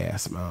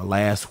podcast,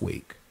 last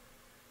week.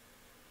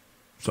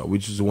 So we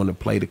just want to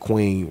play the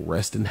queen.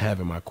 Rest in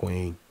heaven, my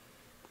queen.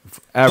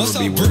 Forever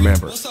be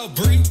remembered. What's up,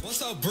 Bree?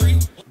 What's up, Bree?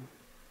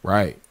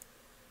 Right.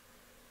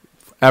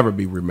 Forever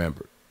be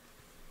remembered.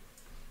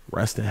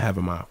 Rest in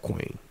heaven, my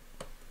queen.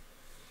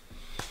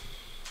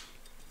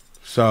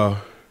 So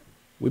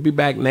we'll be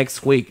back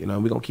next week. We're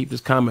going to keep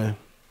this coming.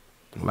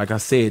 Like I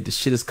said, this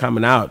shit is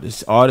coming out.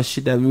 All the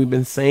shit that we've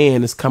been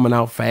saying is coming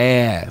out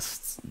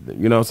fast.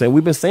 You know what I'm saying?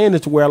 We've been saying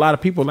this to where a lot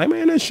of people are like,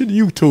 man, that shit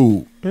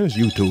YouTube. Man, it's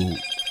YouTube.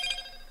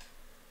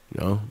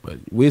 But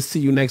we'll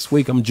see you next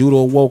week. I'm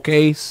Judo Woke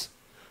Ace.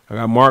 I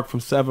got Mark from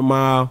 7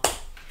 Mile.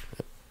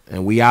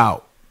 And we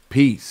out.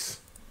 Peace.